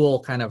very cool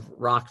kind of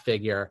rock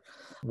figure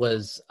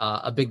was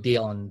a big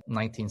deal in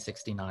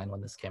 1969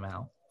 when this came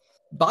out.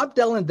 Bob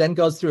Dylan then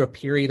goes through a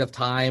period of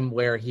time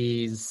where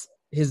his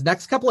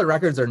next couple of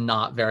records are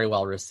not very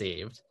well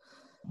received.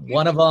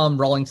 One of them,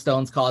 Rolling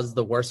Stones, calls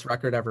the worst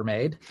record ever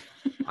made.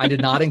 I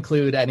did not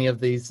include any of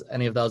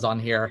those on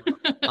here.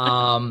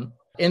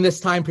 In this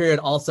time period,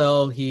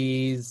 also,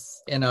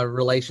 he's in a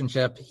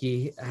relationship.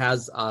 He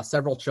has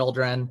several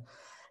children,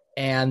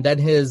 and then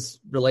his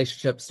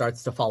relationship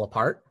starts to fall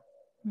apart.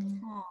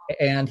 Mm-hmm.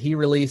 And he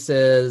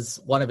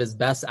releases one of his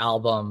best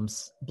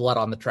albums, Blood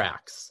on the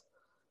Tracks.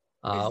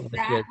 Does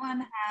that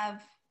one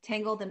have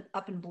Tangled and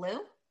Up in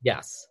Blue?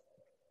 Yes.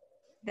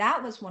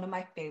 That was one of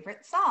my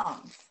favorite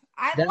songs.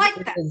 I like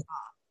that song.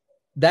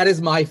 That is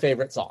my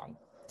favorite song.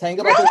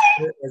 Tangled Up in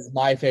Blue is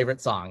my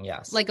favorite song,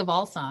 yes. Like of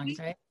all songs,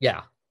 right?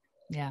 Yeah.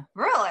 Yeah.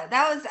 Really?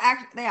 That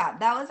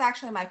was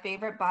actually my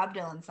favorite Bob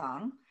Dylan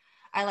song.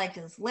 I liked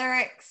his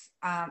lyrics.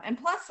 And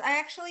plus, I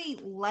actually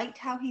liked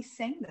how he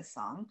sang this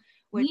song,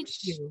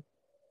 which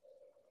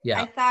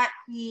yeah. I thought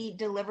he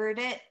delivered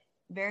it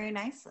very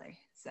nicely.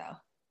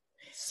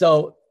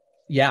 So,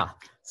 yeah.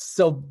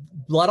 So,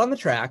 Blood on the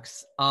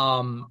Tracks,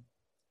 Bob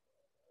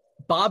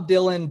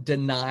Dylan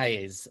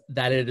denies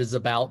that it is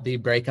about the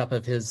breakup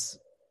of his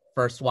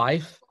first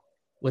wife,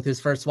 but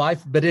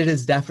it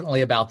is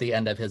definitely about the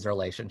end of his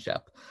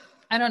relationship.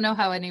 I don't know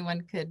how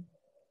anyone could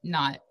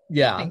not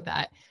think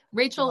that.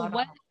 Rachel,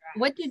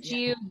 what did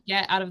you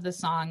get out of the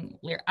song?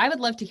 I would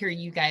love to hear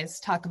you guys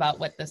talk about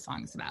what the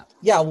song's about.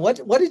 Yeah, what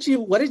did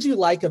you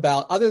like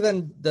about, other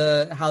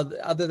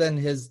than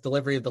his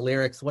delivery of the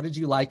lyrics, what did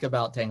you like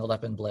about Tangled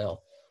Up in Blue?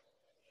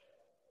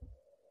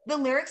 The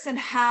lyrics and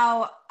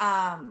how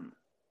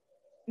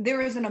there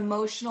was an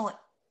emotional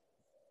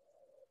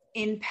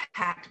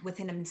impact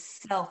within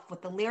himself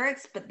with the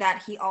lyrics, but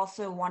that he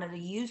also wanted to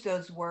use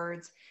those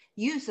words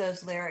use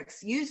those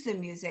lyrics, use the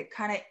music,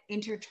 kind of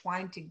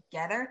intertwined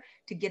together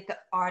to get the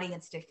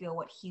audience to feel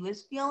what he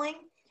was feeling.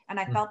 And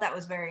I felt that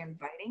was very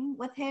inviting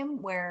with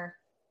him, where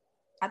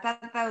I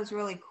thought that was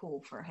really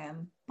cool for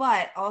him.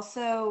 But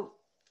also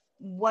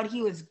what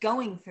he was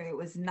going through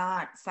was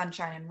not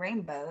sunshine and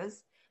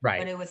rainbows, Right.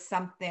 but it was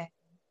something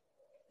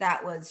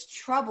that was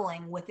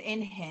troubling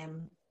within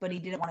him, but he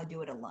didn't want to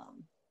do it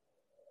alone,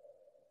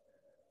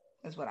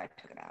 is what I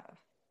took it out of.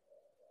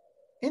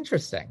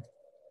 Interesting.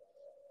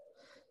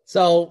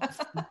 So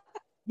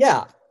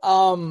yeah,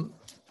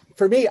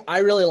 for me, I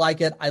really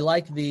like it. I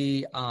like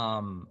the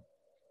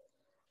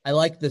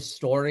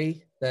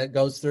story that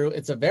goes through.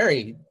 It's a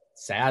very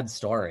sad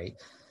story.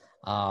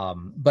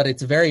 But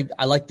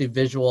I like the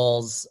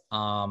visuals.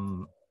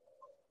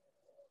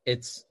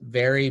 It's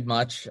very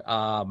much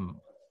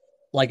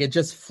like it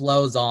just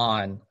flows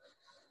on.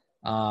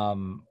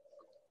 The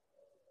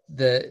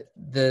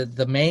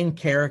main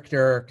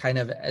character kind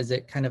of, as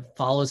it kind of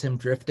follows him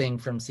drifting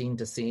from scene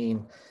to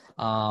scene.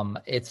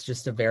 It's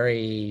just a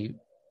very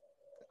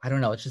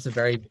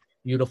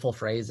beautiful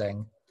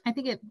phrasing. I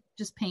think it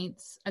just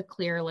paints a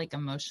clear, like,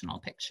 emotional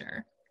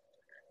picture.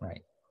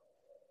 Right.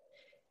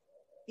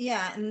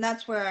 Yeah, and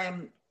that's where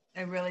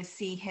I really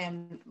see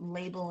him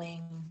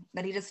labeling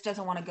that he just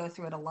doesn't want to go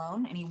through it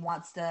alone, and he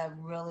wants to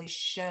really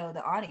show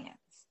the audience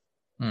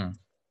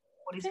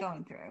what he's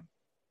going through.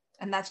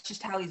 And that's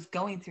just how he's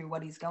going through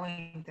what he's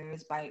going through,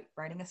 is by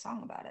writing a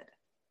song about it.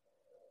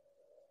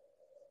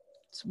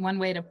 It's one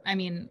way to, I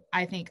mean,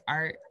 I think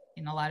art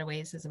in a lot of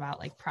ways is about,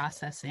 like,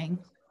 processing,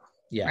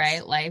 Yes.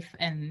 right? Life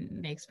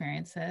and the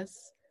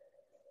experiences.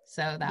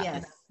 So that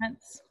Yes. makes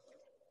sense.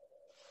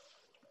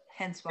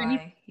 Hence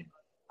why he wrote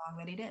the song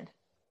that he did.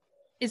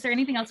 Is there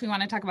anything else we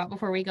want to talk about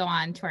before we go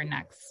on to our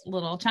next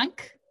little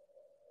chunk?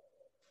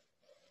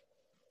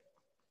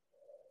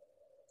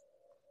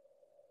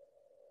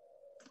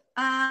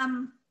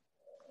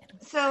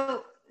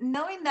 So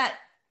knowing that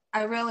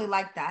I really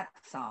like that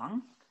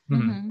song,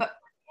 Mhm. but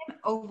for him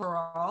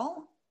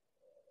overall,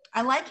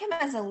 I like him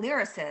as a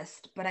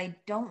lyricist, but I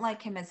don't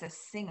like him as a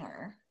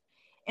singer.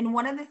 And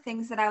one of the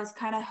things that I was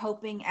kind of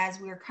hoping, as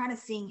we were kind of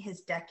seeing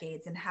his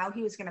decades and how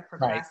he was going to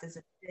progress as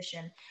a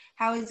musician,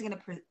 how he's going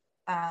to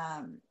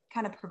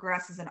kind of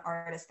progress as an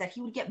artist, that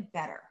he would get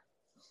better.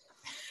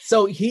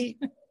 So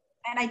And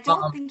I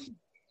don't think he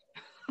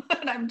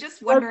and I'm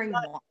just wondering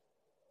why.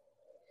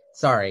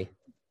 Sorry,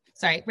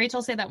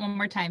 Rachel, say that one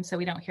more time so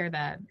we don't hear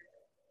that.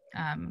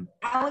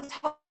 I was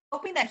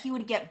hoping that he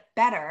would get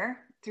better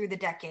through the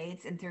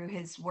decades and through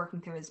his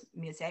working through his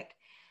music,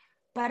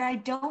 but I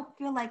don't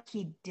feel like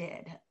he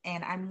did.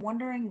 And I'm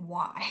wondering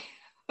why.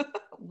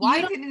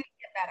 Why didn't he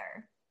get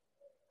better?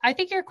 I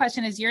think your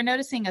question is, you're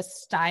noticing a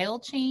style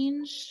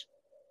change,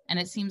 and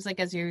it seems like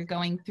as you're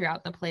going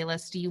throughout the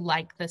playlist, do you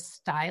like the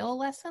style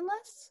less and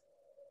less?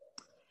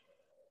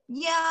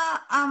 Yeah,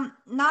 I'm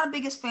not a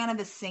biggest fan of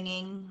his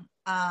singing.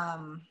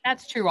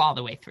 That's true all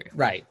the way through.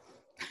 right.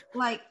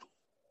 Like,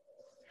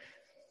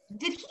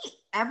 did he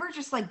ever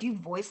just like do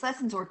voice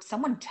lessons, or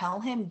someone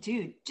tell him,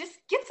 dude, just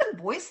get some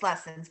voice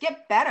lessons,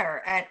 get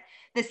better at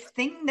this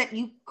thing that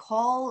you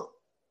call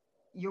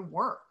your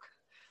work?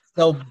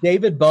 So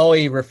David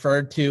Bowie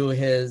referred to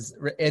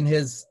in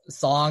his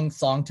song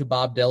to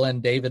Bob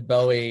Dylan, David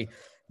Bowie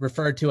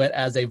referred to it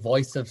as a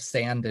voice of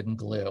sand and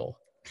glue.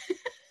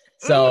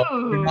 So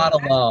you're not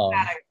alone.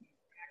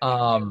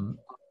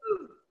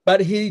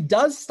 But he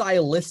does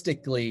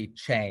stylistically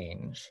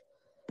change.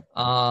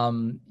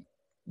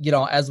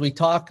 As we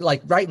talk,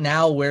 like right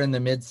now we're in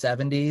the mid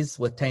 70s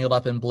with Tangled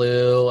Up in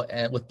Blue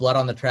and with Blood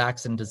on the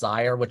Tracks and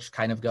Desire, which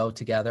kind of go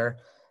together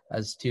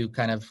as two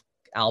kind of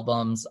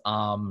albums.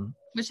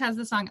 Which has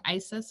the song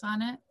Isis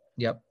on it.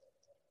 Yep.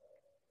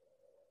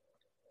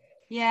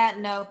 Yeah,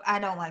 nope, I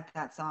don't like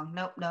that song.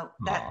 Nope.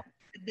 That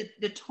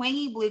the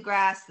twangy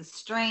bluegrass, the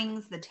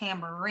strings, the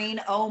tambourine.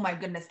 Oh my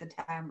goodness, the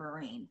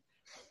tambourine.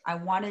 I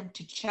wanted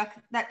to chuck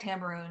that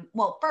tambourine.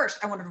 Well,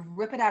 first I wanted to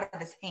rip it out of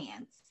his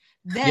hands.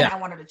 Then I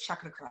wanted to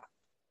chuck it across.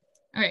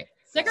 All right.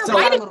 Zachary,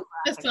 why did you put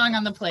this song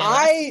on the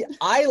playlist?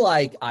 I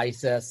like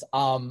Isis.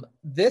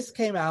 This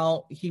came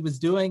out, he was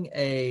doing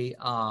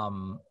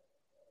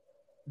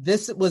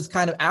this was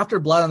kind of after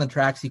Blood on the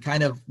Tracks, he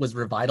kind of was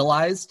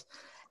revitalized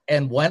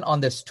and went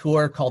on this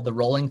tour called the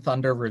Rolling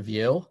Thunder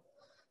Review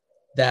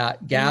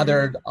that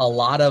gathered a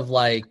lot of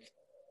like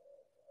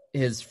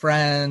his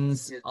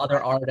friends,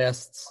 other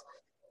artists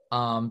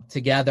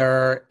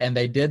together, and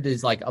they did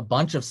these like a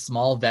bunch of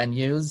small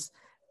venues,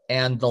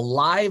 and the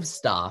live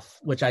stuff,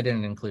 which I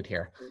didn't include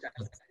here.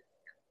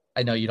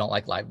 I know you don't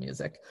like live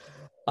music.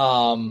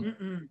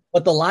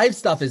 But the live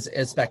stuff is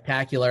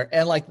spectacular.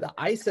 And like the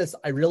Isis,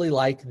 I really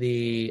like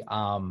the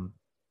I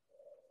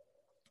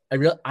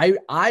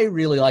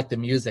really like the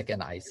music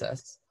in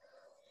Isis.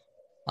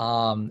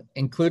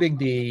 Including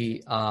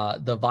the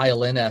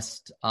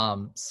violinist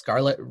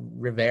Scarlett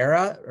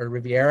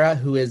Riviera,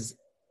 who is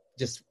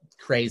just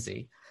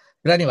crazy.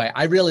 But anyway,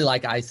 I really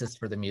like Isis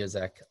for the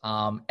music.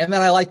 And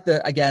then I like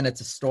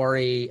it's a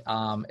story.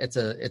 It's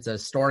a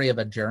story of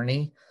a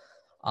journey.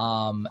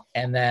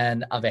 and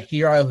then of a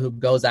hero who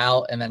goes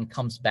out and then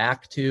comes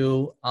back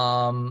to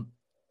kind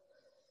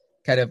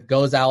of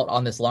goes out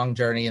on this long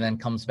journey and then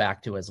comes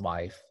back to his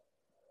wife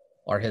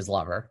or his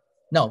lover.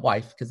 No,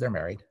 wife, because they're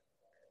married.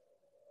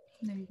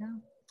 There you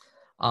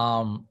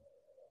go.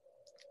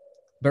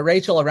 But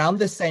Rachel, around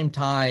this same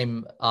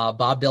time,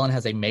 Bob Dylan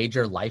has a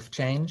major life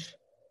change.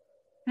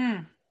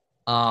 And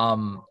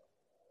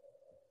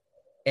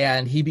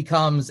he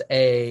becomes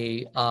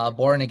a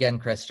born-again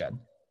Christian.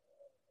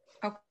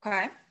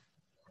 Okay.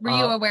 Were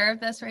you aware of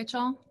this,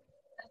 Rachel?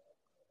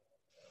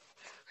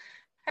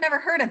 I never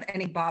heard of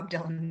any Bob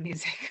Dylan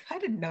music. I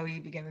didn't know he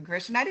became a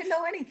Christian. I didn't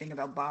know anything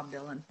about Bob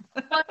Dylan.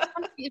 Well,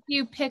 if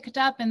you picked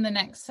up in the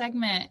next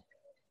segment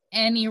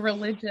any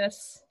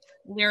religious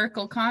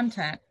lyrical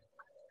content.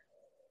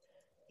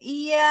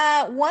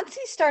 Yeah, once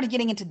he started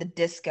getting into the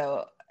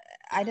disco,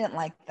 I didn't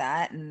like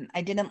that. And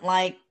I didn't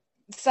like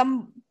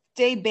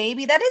Someday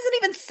Baby. That doesn't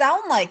even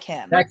sound like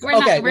him.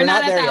 We're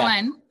not at that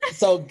one.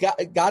 So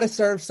Gotta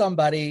Serve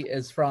Somebody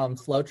is from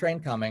Slow Train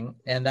Coming.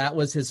 And that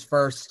was his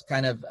first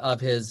kind of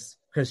his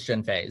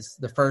Christian phase.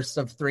 The first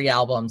of 3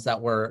 albums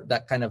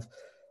that kind of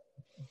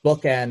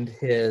bookend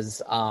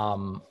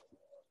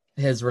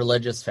his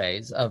religious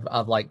phase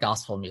of like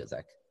gospel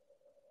music.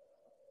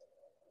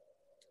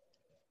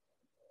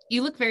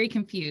 You look very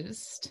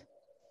confused.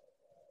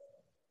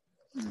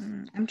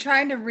 I'm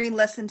trying to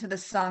re-listen to the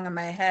song in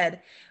my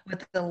head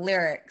with the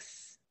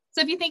lyrics. So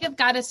if you think of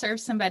Gotta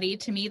Serve Somebody,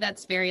 to me,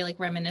 that's very like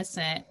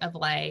reminiscent of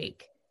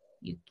like,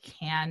 you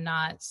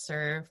cannot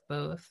serve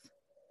both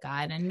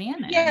God and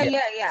mammon.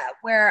 Yeah.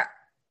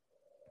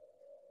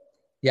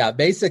 Yeah,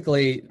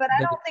 basically. But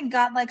I don't think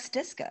God likes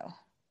disco.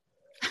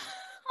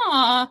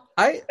 Aw.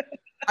 I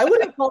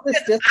wouldn't call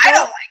this disco. I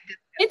don't like disco.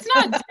 It's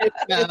not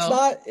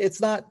disco.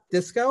 It's not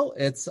disco.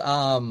 It's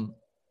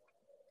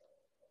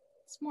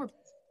more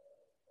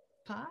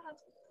pop.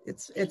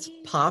 It's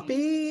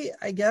poppy,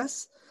 I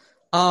guess.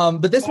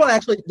 But this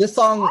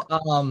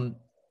song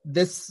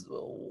this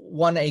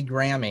won a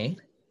Grammy.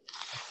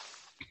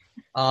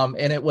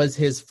 And it was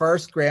his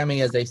first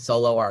Grammy as a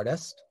solo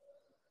artist.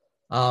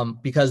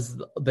 Because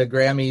the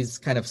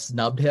Grammys kind of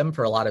snubbed him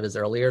for a lot of his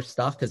earlier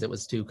stuff because it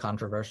was too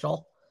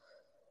controversial.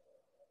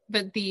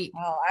 But I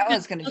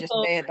was going to just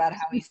say about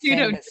how he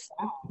sang this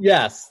song.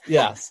 Yes.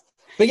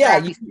 But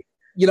yeah,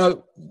 you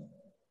know.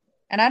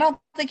 And I don't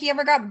think he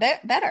ever got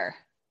better.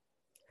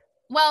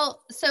 Well,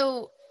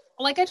 so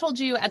like I told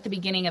you at the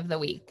beginning of the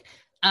week,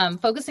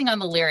 focusing on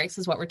the lyrics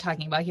is what we're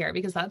talking about here,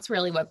 because that's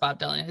really what Bob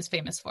Dylan is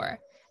famous for.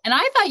 And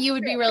I thought you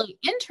would be really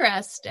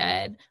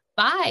interested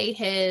by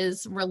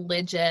his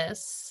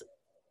religious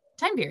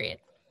time period.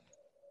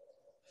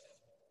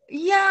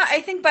 Yeah,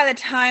 I think by the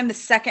time the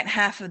second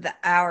half of the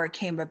hour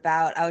came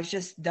about, I was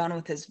just done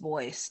with his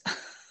voice.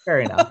 Fair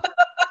enough.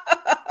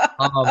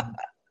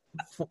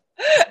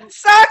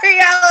 Sorry,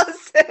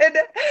 Allison.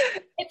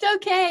 It's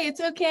okay.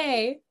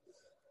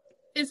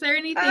 Is there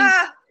anything?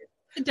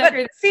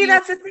 But see,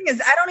 that's the thing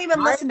is I don't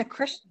even listen to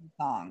Christian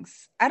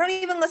songs. I don't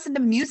even listen to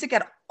music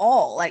at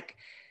all. Like,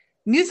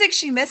 Music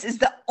She Missed is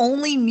the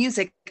only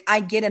music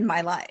I get in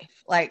my life.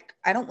 Like,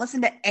 I don't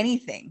listen to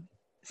anything.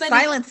 But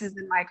silence is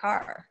in my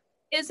car.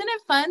 Isn't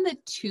it fun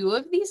that 2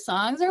 of these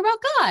songs are about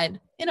God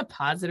in a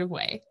positive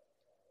way?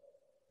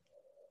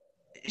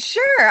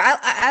 Sure,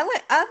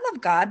 I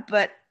love God,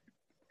 but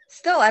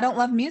still, I don't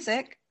love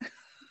music.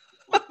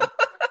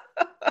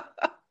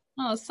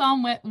 Oh,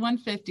 Psalm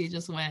 150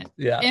 just went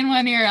in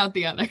one ear, out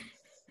the other.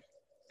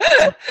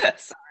 Sorry.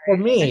 For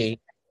me,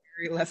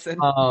 listen.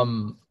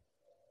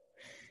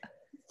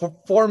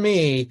 For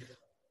me,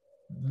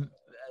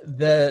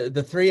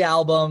 the 3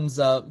 albums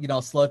of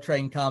Slow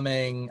Train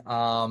Coming,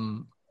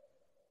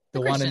 the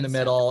one in the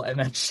middle, and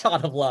then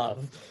Shot of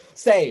Love,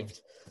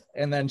 Saved,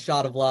 and then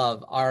Shot of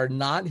Love are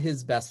not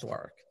his best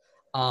work.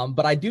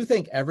 But I do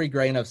think Every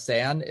Grain of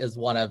Sand is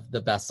one of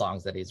the best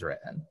songs that he's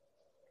written.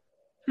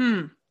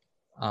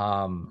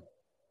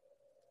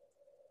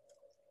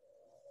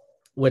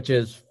 Which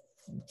is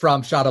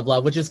from Shot of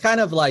Love, which is kind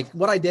of like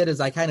what I did is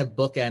I kind of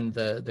bookend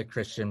the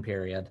Christian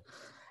period.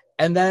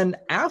 And then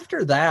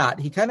after that,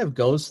 he kind of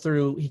goes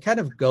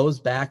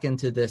back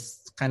into this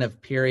kind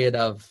of period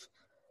of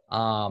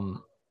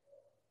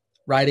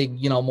writing,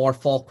 more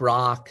folk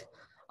rock.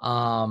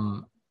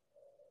 Writing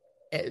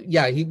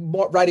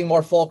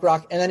more folk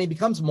rock, and then he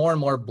becomes more and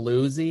more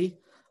bluesy,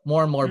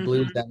 more and more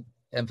blues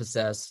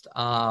emphasis.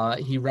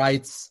 He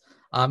writes.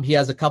 He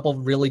has a couple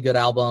really good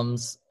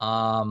albums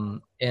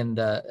in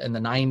the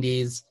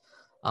 90s.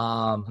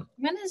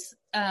 When is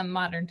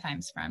Modern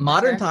Times from?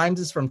 Modern Times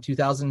is from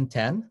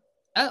 2010.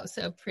 Oh,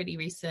 so pretty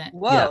recent.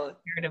 Whoa,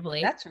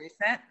 comparatively. That's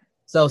recent.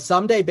 So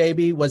Someday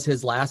Baby was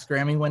his last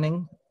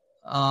Grammy-winning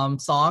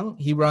song.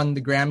 He won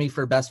the Grammy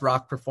for Best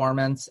Rock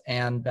Performance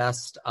and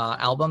Best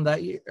Album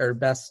that year, or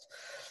Best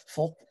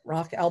Folk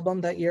Rock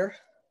Album that year.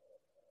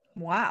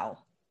 Wow.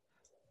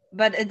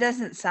 But it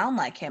doesn't sound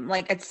like him.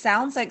 Like, it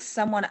sounds like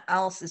someone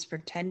else is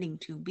pretending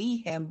to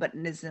be him, but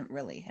it isn't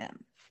really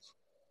him.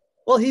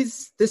 Well,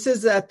 this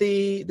is at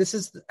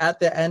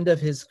the end of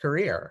his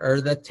career,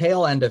 or the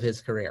tail end of his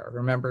career.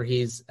 Remember,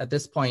 at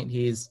this point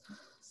he's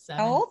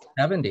How old?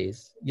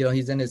 70s.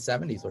 He's in his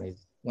 70s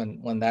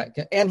when that,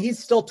 and he's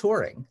still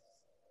touring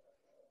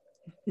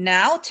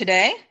now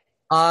today.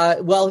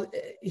 Well,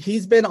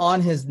 he's been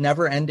on his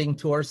never-ending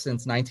tour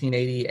since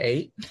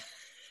 1988.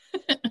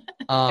 Is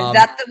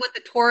that what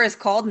the tour is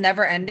called?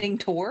 Never Ending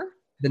Tour?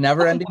 The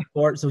Never Ending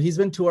Tour. So he's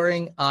been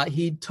touring.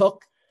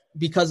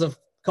 Because of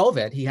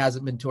COVID, he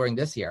hasn't been touring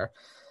this year.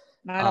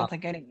 I don't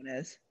think anyone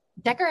is.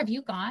 Decker, have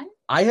you gone?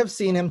 I have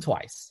seen him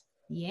twice.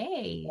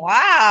 Yay.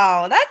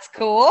 Wow, that's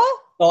cool.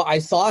 So I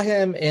saw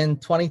him in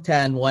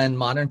 2010 when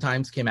Modern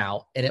Times came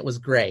out, and it was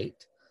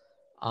great.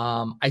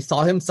 I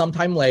saw him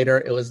sometime later.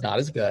 It was not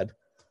as good.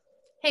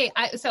 Hey,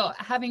 so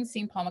having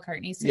seen Paul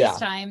McCartney 6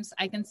 times,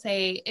 I can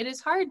say it is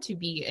hard to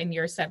be in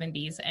your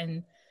 70s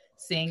and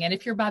sing. And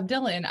if you're Bob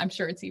Dylan, I'm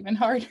sure it's even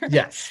harder.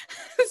 Yes.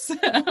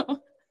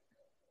 So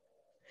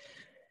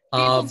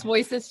people's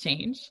voices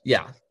change.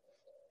 Yeah.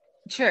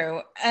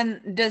 True.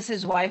 And does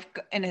his wife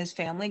and his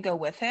family go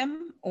with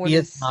him? Or he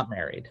is not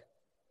married.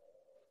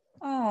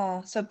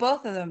 Oh, so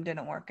both of them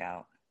didn't work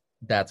out.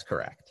 That's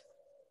correct.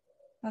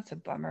 That's a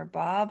bummer,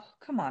 Bob.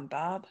 Come on,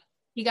 Bob.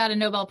 He got a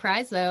Nobel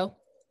Prize, though.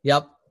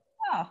 Yep.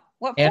 Oh,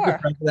 what and for? And a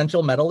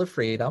Presidential Medal of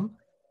Freedom.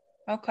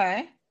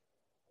 Okay.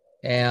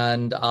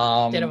 And did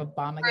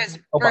Obama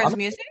for his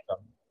music?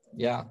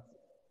 Yeah.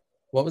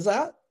 What was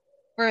that?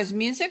 For his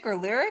music or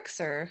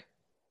lyrics, or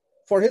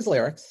for his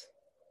lyrics?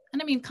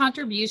 And I mean,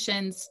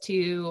 contributions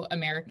to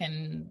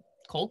American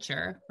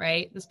culture,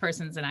 right? This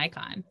person's an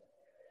icon.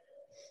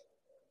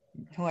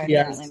 He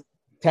has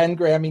 10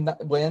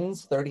 Grammy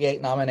wins,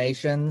 38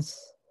 nominations.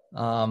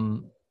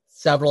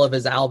 Several of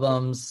his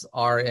albums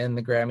are in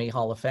the Grammy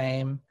Hall of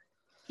Fame.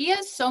 He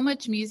has so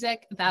much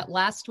music that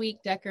last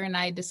week Decker and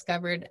I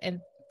discovered a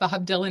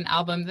Bob Dylan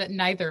album that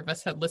neither of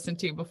us had listened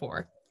to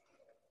before.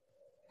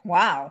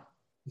 Wow.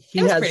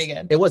 It was pretty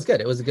good. It was good.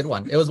 It was a good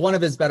one. It was one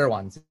of his better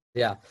ones.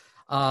 Yeah.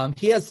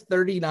 He has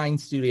 39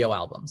 studio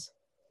albums.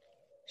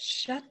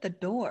 Shut the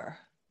door.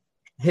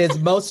 His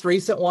most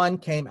recent one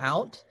came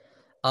out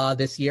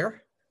this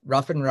year,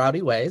 Rough and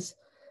Rowdy Ways.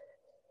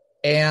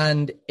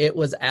 And it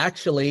was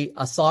actually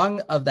a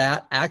song of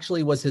that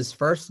actually was his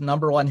first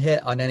 #1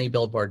 hit on any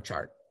Billboard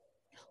chart.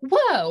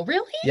 Whoa,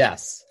 really?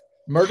 Yes.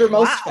 Murder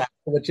Most Foul,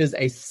 which is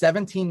a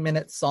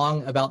 17-minute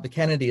song about the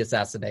Kennedy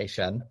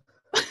assassination.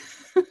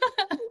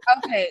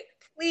 Okay,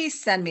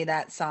 please send me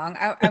that song.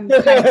 I'm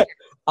kind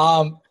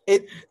of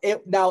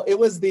it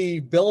was the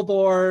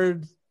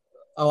Billboard.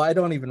 Oh, I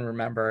don't even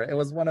remember. It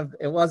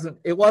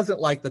wasn't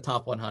like the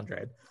top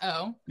 100.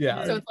 Oh.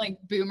 Yeah. So it's like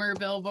Boomer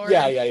Billboard.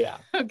 Yeah.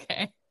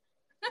 Okay.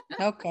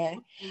 Okay.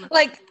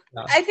 Like,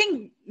 yeah. I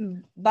think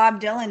Bob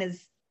Dylan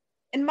is,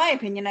 in my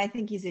opinion, I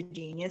think he's a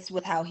genius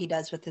with how he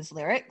does with his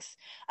lyrics.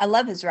 I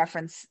love his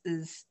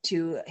references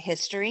to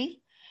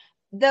history,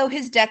 though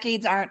his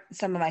decades aren't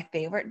some of my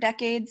favorite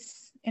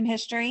decades in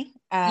history.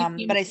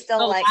 But I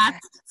still like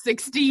last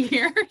 60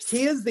 years.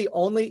 He is the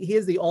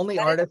only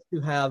artist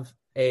to have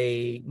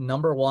a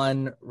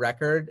 #1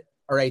 record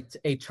or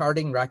a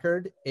charting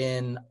record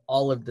in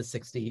all of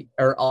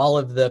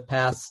the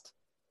past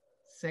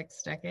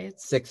 6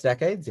 decades. 6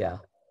 decades, yeah.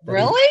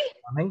 Really?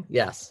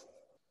 Yes.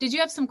 Did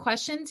you have some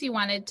questions you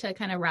wanted to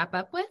kind of wrap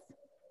up with?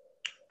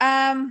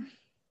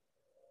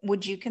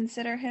 Would you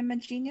consider him a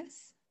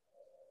genius?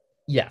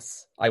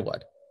 Yes, I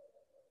would.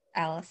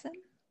 Allison?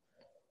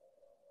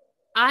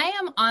 I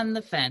am on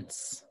the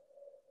fence.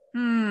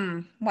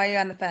 Why are you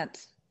on the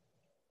fence?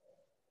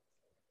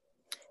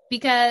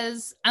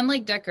 Because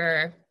unlike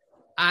Decker,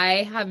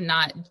 I have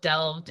not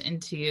delved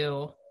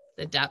into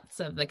the depths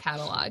of the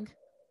catalog.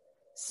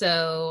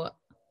 So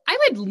I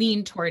would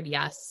lean toward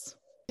yes.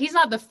 He's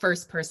not the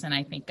first person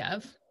I think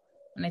of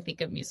when I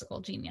think of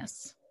musical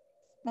genius.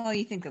 Well,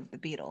 you think of the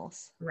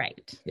Beatles.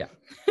 Right. Yeah.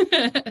 What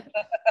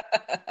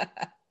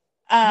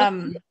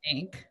do you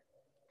think?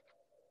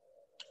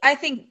 I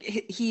think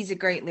he's a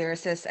great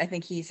lyricist. I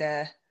think he's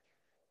a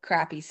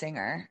crappy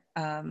singer.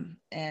 And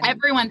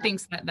everyone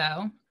thinks that,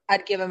 though.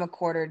 I'd give him a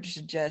quarter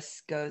to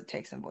just go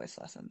take some voice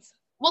lessons.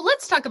 Well,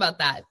 let's talk about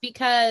that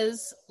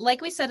because,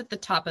 like we said at the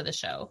top of the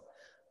show,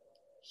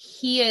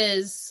 he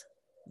is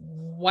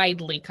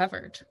widely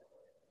covered.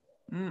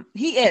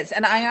 He is.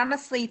 And I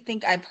honestly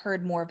think I've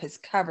heard more of his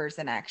covers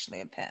than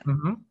actually of him.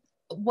 Mm-hmm.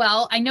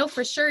 Well, I know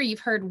for sure you've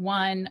heard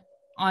one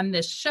on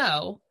this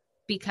show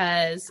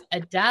because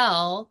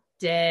Adele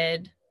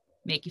did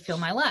Make You Feel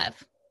My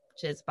Love,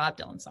 which is Bob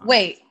Dylan's song.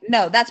 Wait,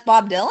 no, that's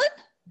Bob Dylan?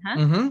 Uh-huh.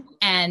 Mm-hmm.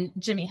 And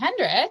Jimi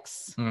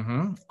Hendrix.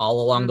 Mm-hmm.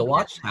 All Along the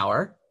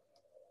Watchtower.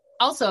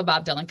 Also a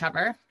Bob Dylan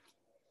cover.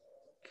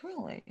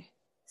 Really?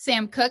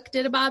 Sam Cooke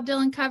did a Bob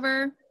Dylan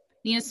cover.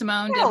 Nina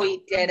Simone did. No,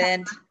 he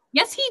didn't.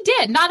 Yes, he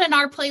did. Not in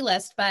our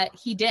playlist, but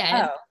he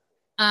did.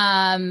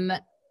 Oh.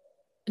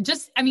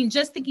 Just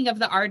thinking of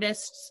the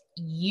artists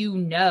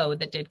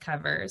that did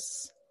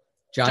covers.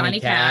 Johnny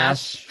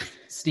Cash.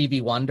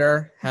 Stevie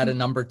Wonder had a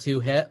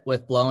 #2 hit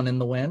with Blowin' in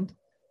the Wind.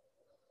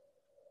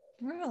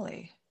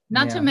 Really?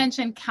 Not Yeah. to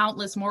mention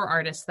countless more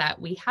artists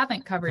that we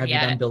haven't covered Have you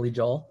yet. done Billy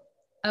Joel?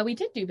 We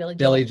did do Billy Joel.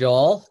 Billy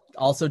Joel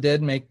also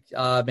did Make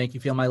You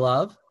Feel My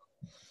Love.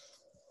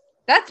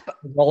 That's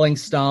Rolling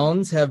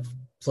Stones have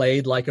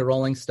played Like a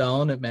Rolling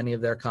Stone at many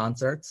of their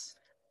concerts.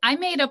 I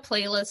made a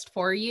playlist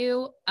for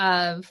you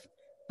of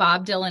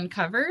Bob Dylan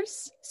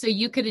covers so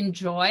you could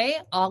enjoy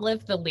all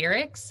of the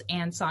lyrics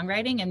and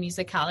songwriting and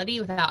musicality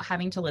without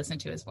having to listen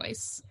to his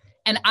voice.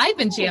 And I've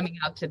been jamming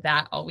out to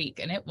that all week,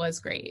 and it was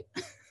great.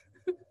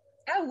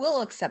 I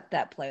will accept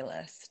that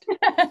playlist.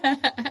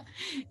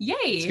 Yay.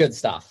 It's good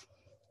stuff.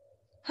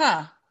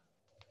 Huh.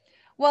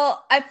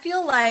 Well, I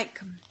feel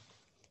like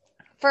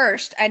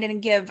first I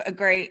didn't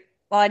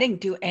I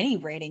didn't do any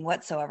rating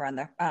whatsoever on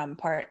the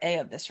part A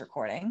of this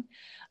recording,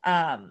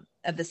 of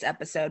this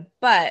episode,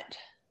 but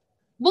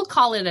we'll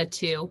call it a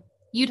 2.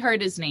 You'd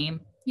heard his name.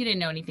 You didn't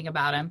know anything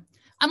about him.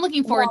 I'm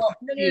looking forward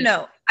to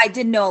No. I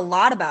did know a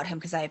lot about him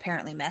because I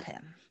apparently met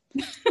him.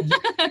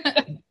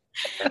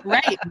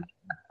 Right.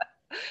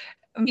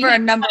 For a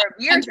number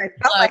of years, I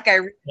felt like I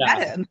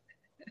met him.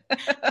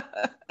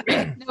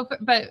 No,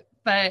 but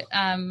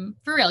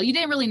for real, you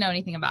didn't really know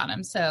anything about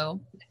him.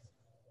 So,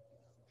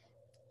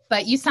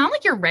 but you sound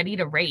like you're ready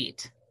to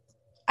rate.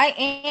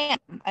 I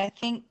am. I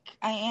think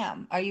I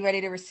am. Are you ready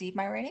to receive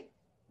my rating?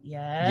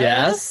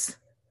 Yes.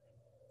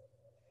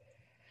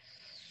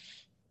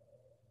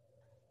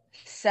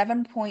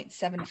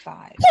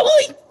 7.75.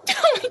 Holy,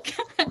 oh my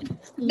God.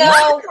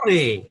 No.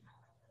 Really?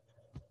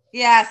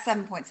 Yeah,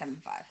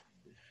 7.75.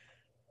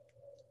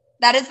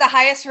 That is the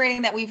highest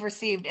rating that we've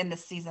received in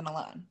this season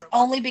alone.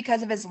 Only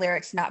because of his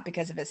lyrics, not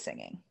because of his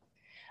singing.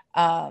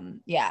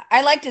 Yeah,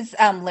 I liked his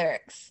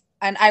lyrics.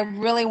 And I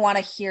really want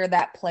to hear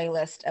that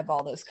playlist of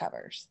all those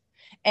covers.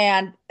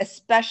 And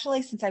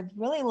especially since I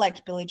really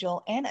liked Billy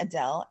Joel and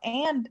Adele,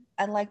 and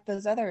I liked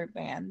those other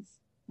bands.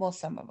 Well,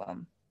 some of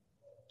them.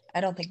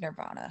 I don't think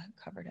Nirvana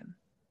covered him.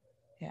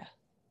 Yeah.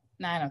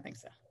 No, I don't think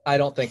so. I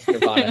don't think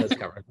Nirvana has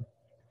covered.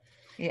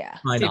 Yeah.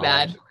 Too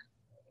bad.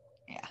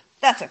 Yeah,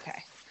 that's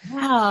okay.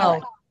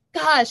 Wow.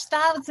 Gosh,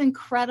 that was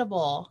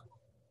incredible.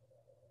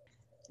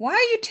 Why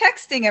are you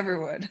texting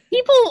everyone?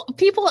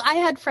 People, I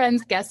had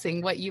friends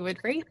guessing what you would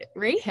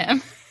rate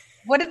him.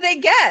 What did they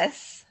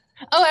guess?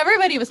 Oh,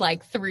 everybody was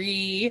like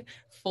 3,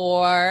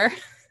 4.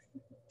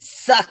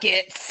 Suck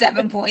it,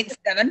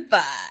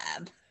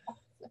 7.75.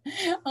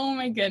 Oh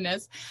my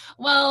goodness.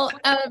 Well,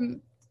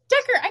 Decker,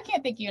 I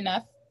can't thank you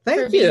enough for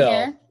Thank being you.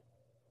 here.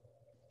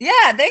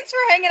 Yeah, thanks for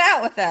hanging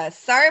out with us.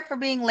 Sorry for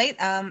being late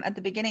at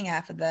the beginning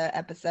half of the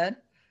episode.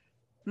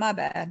 My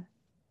bad.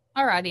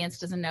 Our audience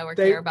doesn't know or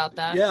care about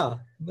that. Yeah,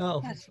 no.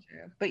 That's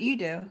true. But you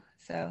do,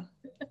 so.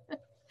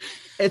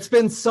 It's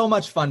been so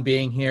much fun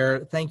being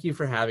here. Thank you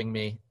for having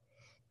me.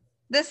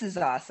 This is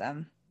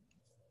awesome.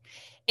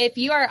 If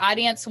you, our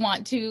audience,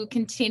 want to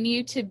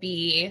continue to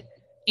be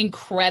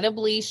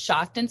incredibly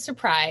shocked and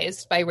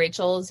surprised by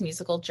Rachel's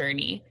musical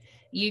journey,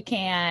 you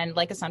can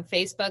like us on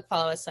Facebook,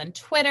 follow us on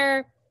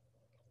Twitter,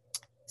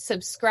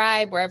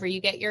 subscribe wherever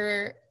you get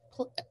your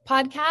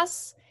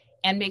podcasts,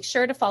 and make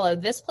sure to follow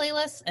this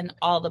playlist and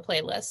all the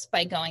playlists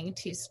by going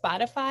to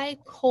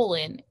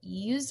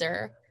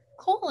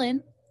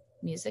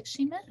Spotify:/user:/music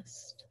she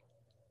missed.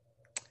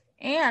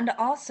 And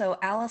also,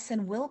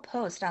 Allison will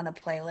post on the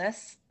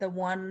playlist the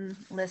one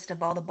list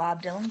of all the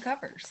Bob Dylan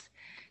covers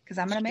because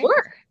I'm going to make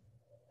her.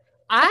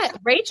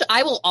 Rach,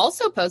 I will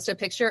also post a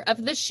picture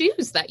of the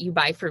shoes that you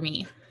buy for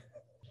me.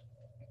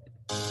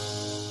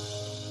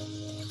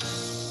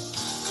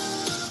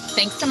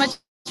 Thanks so much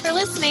for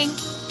listening.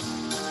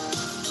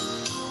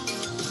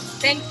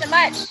 Thanks so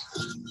much.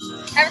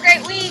 Have a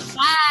great week.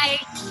 Bye.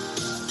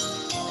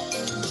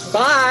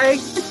 Bye.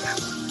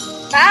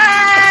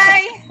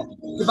 Bye.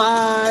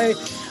 Goodbye.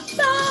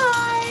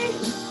 Bye.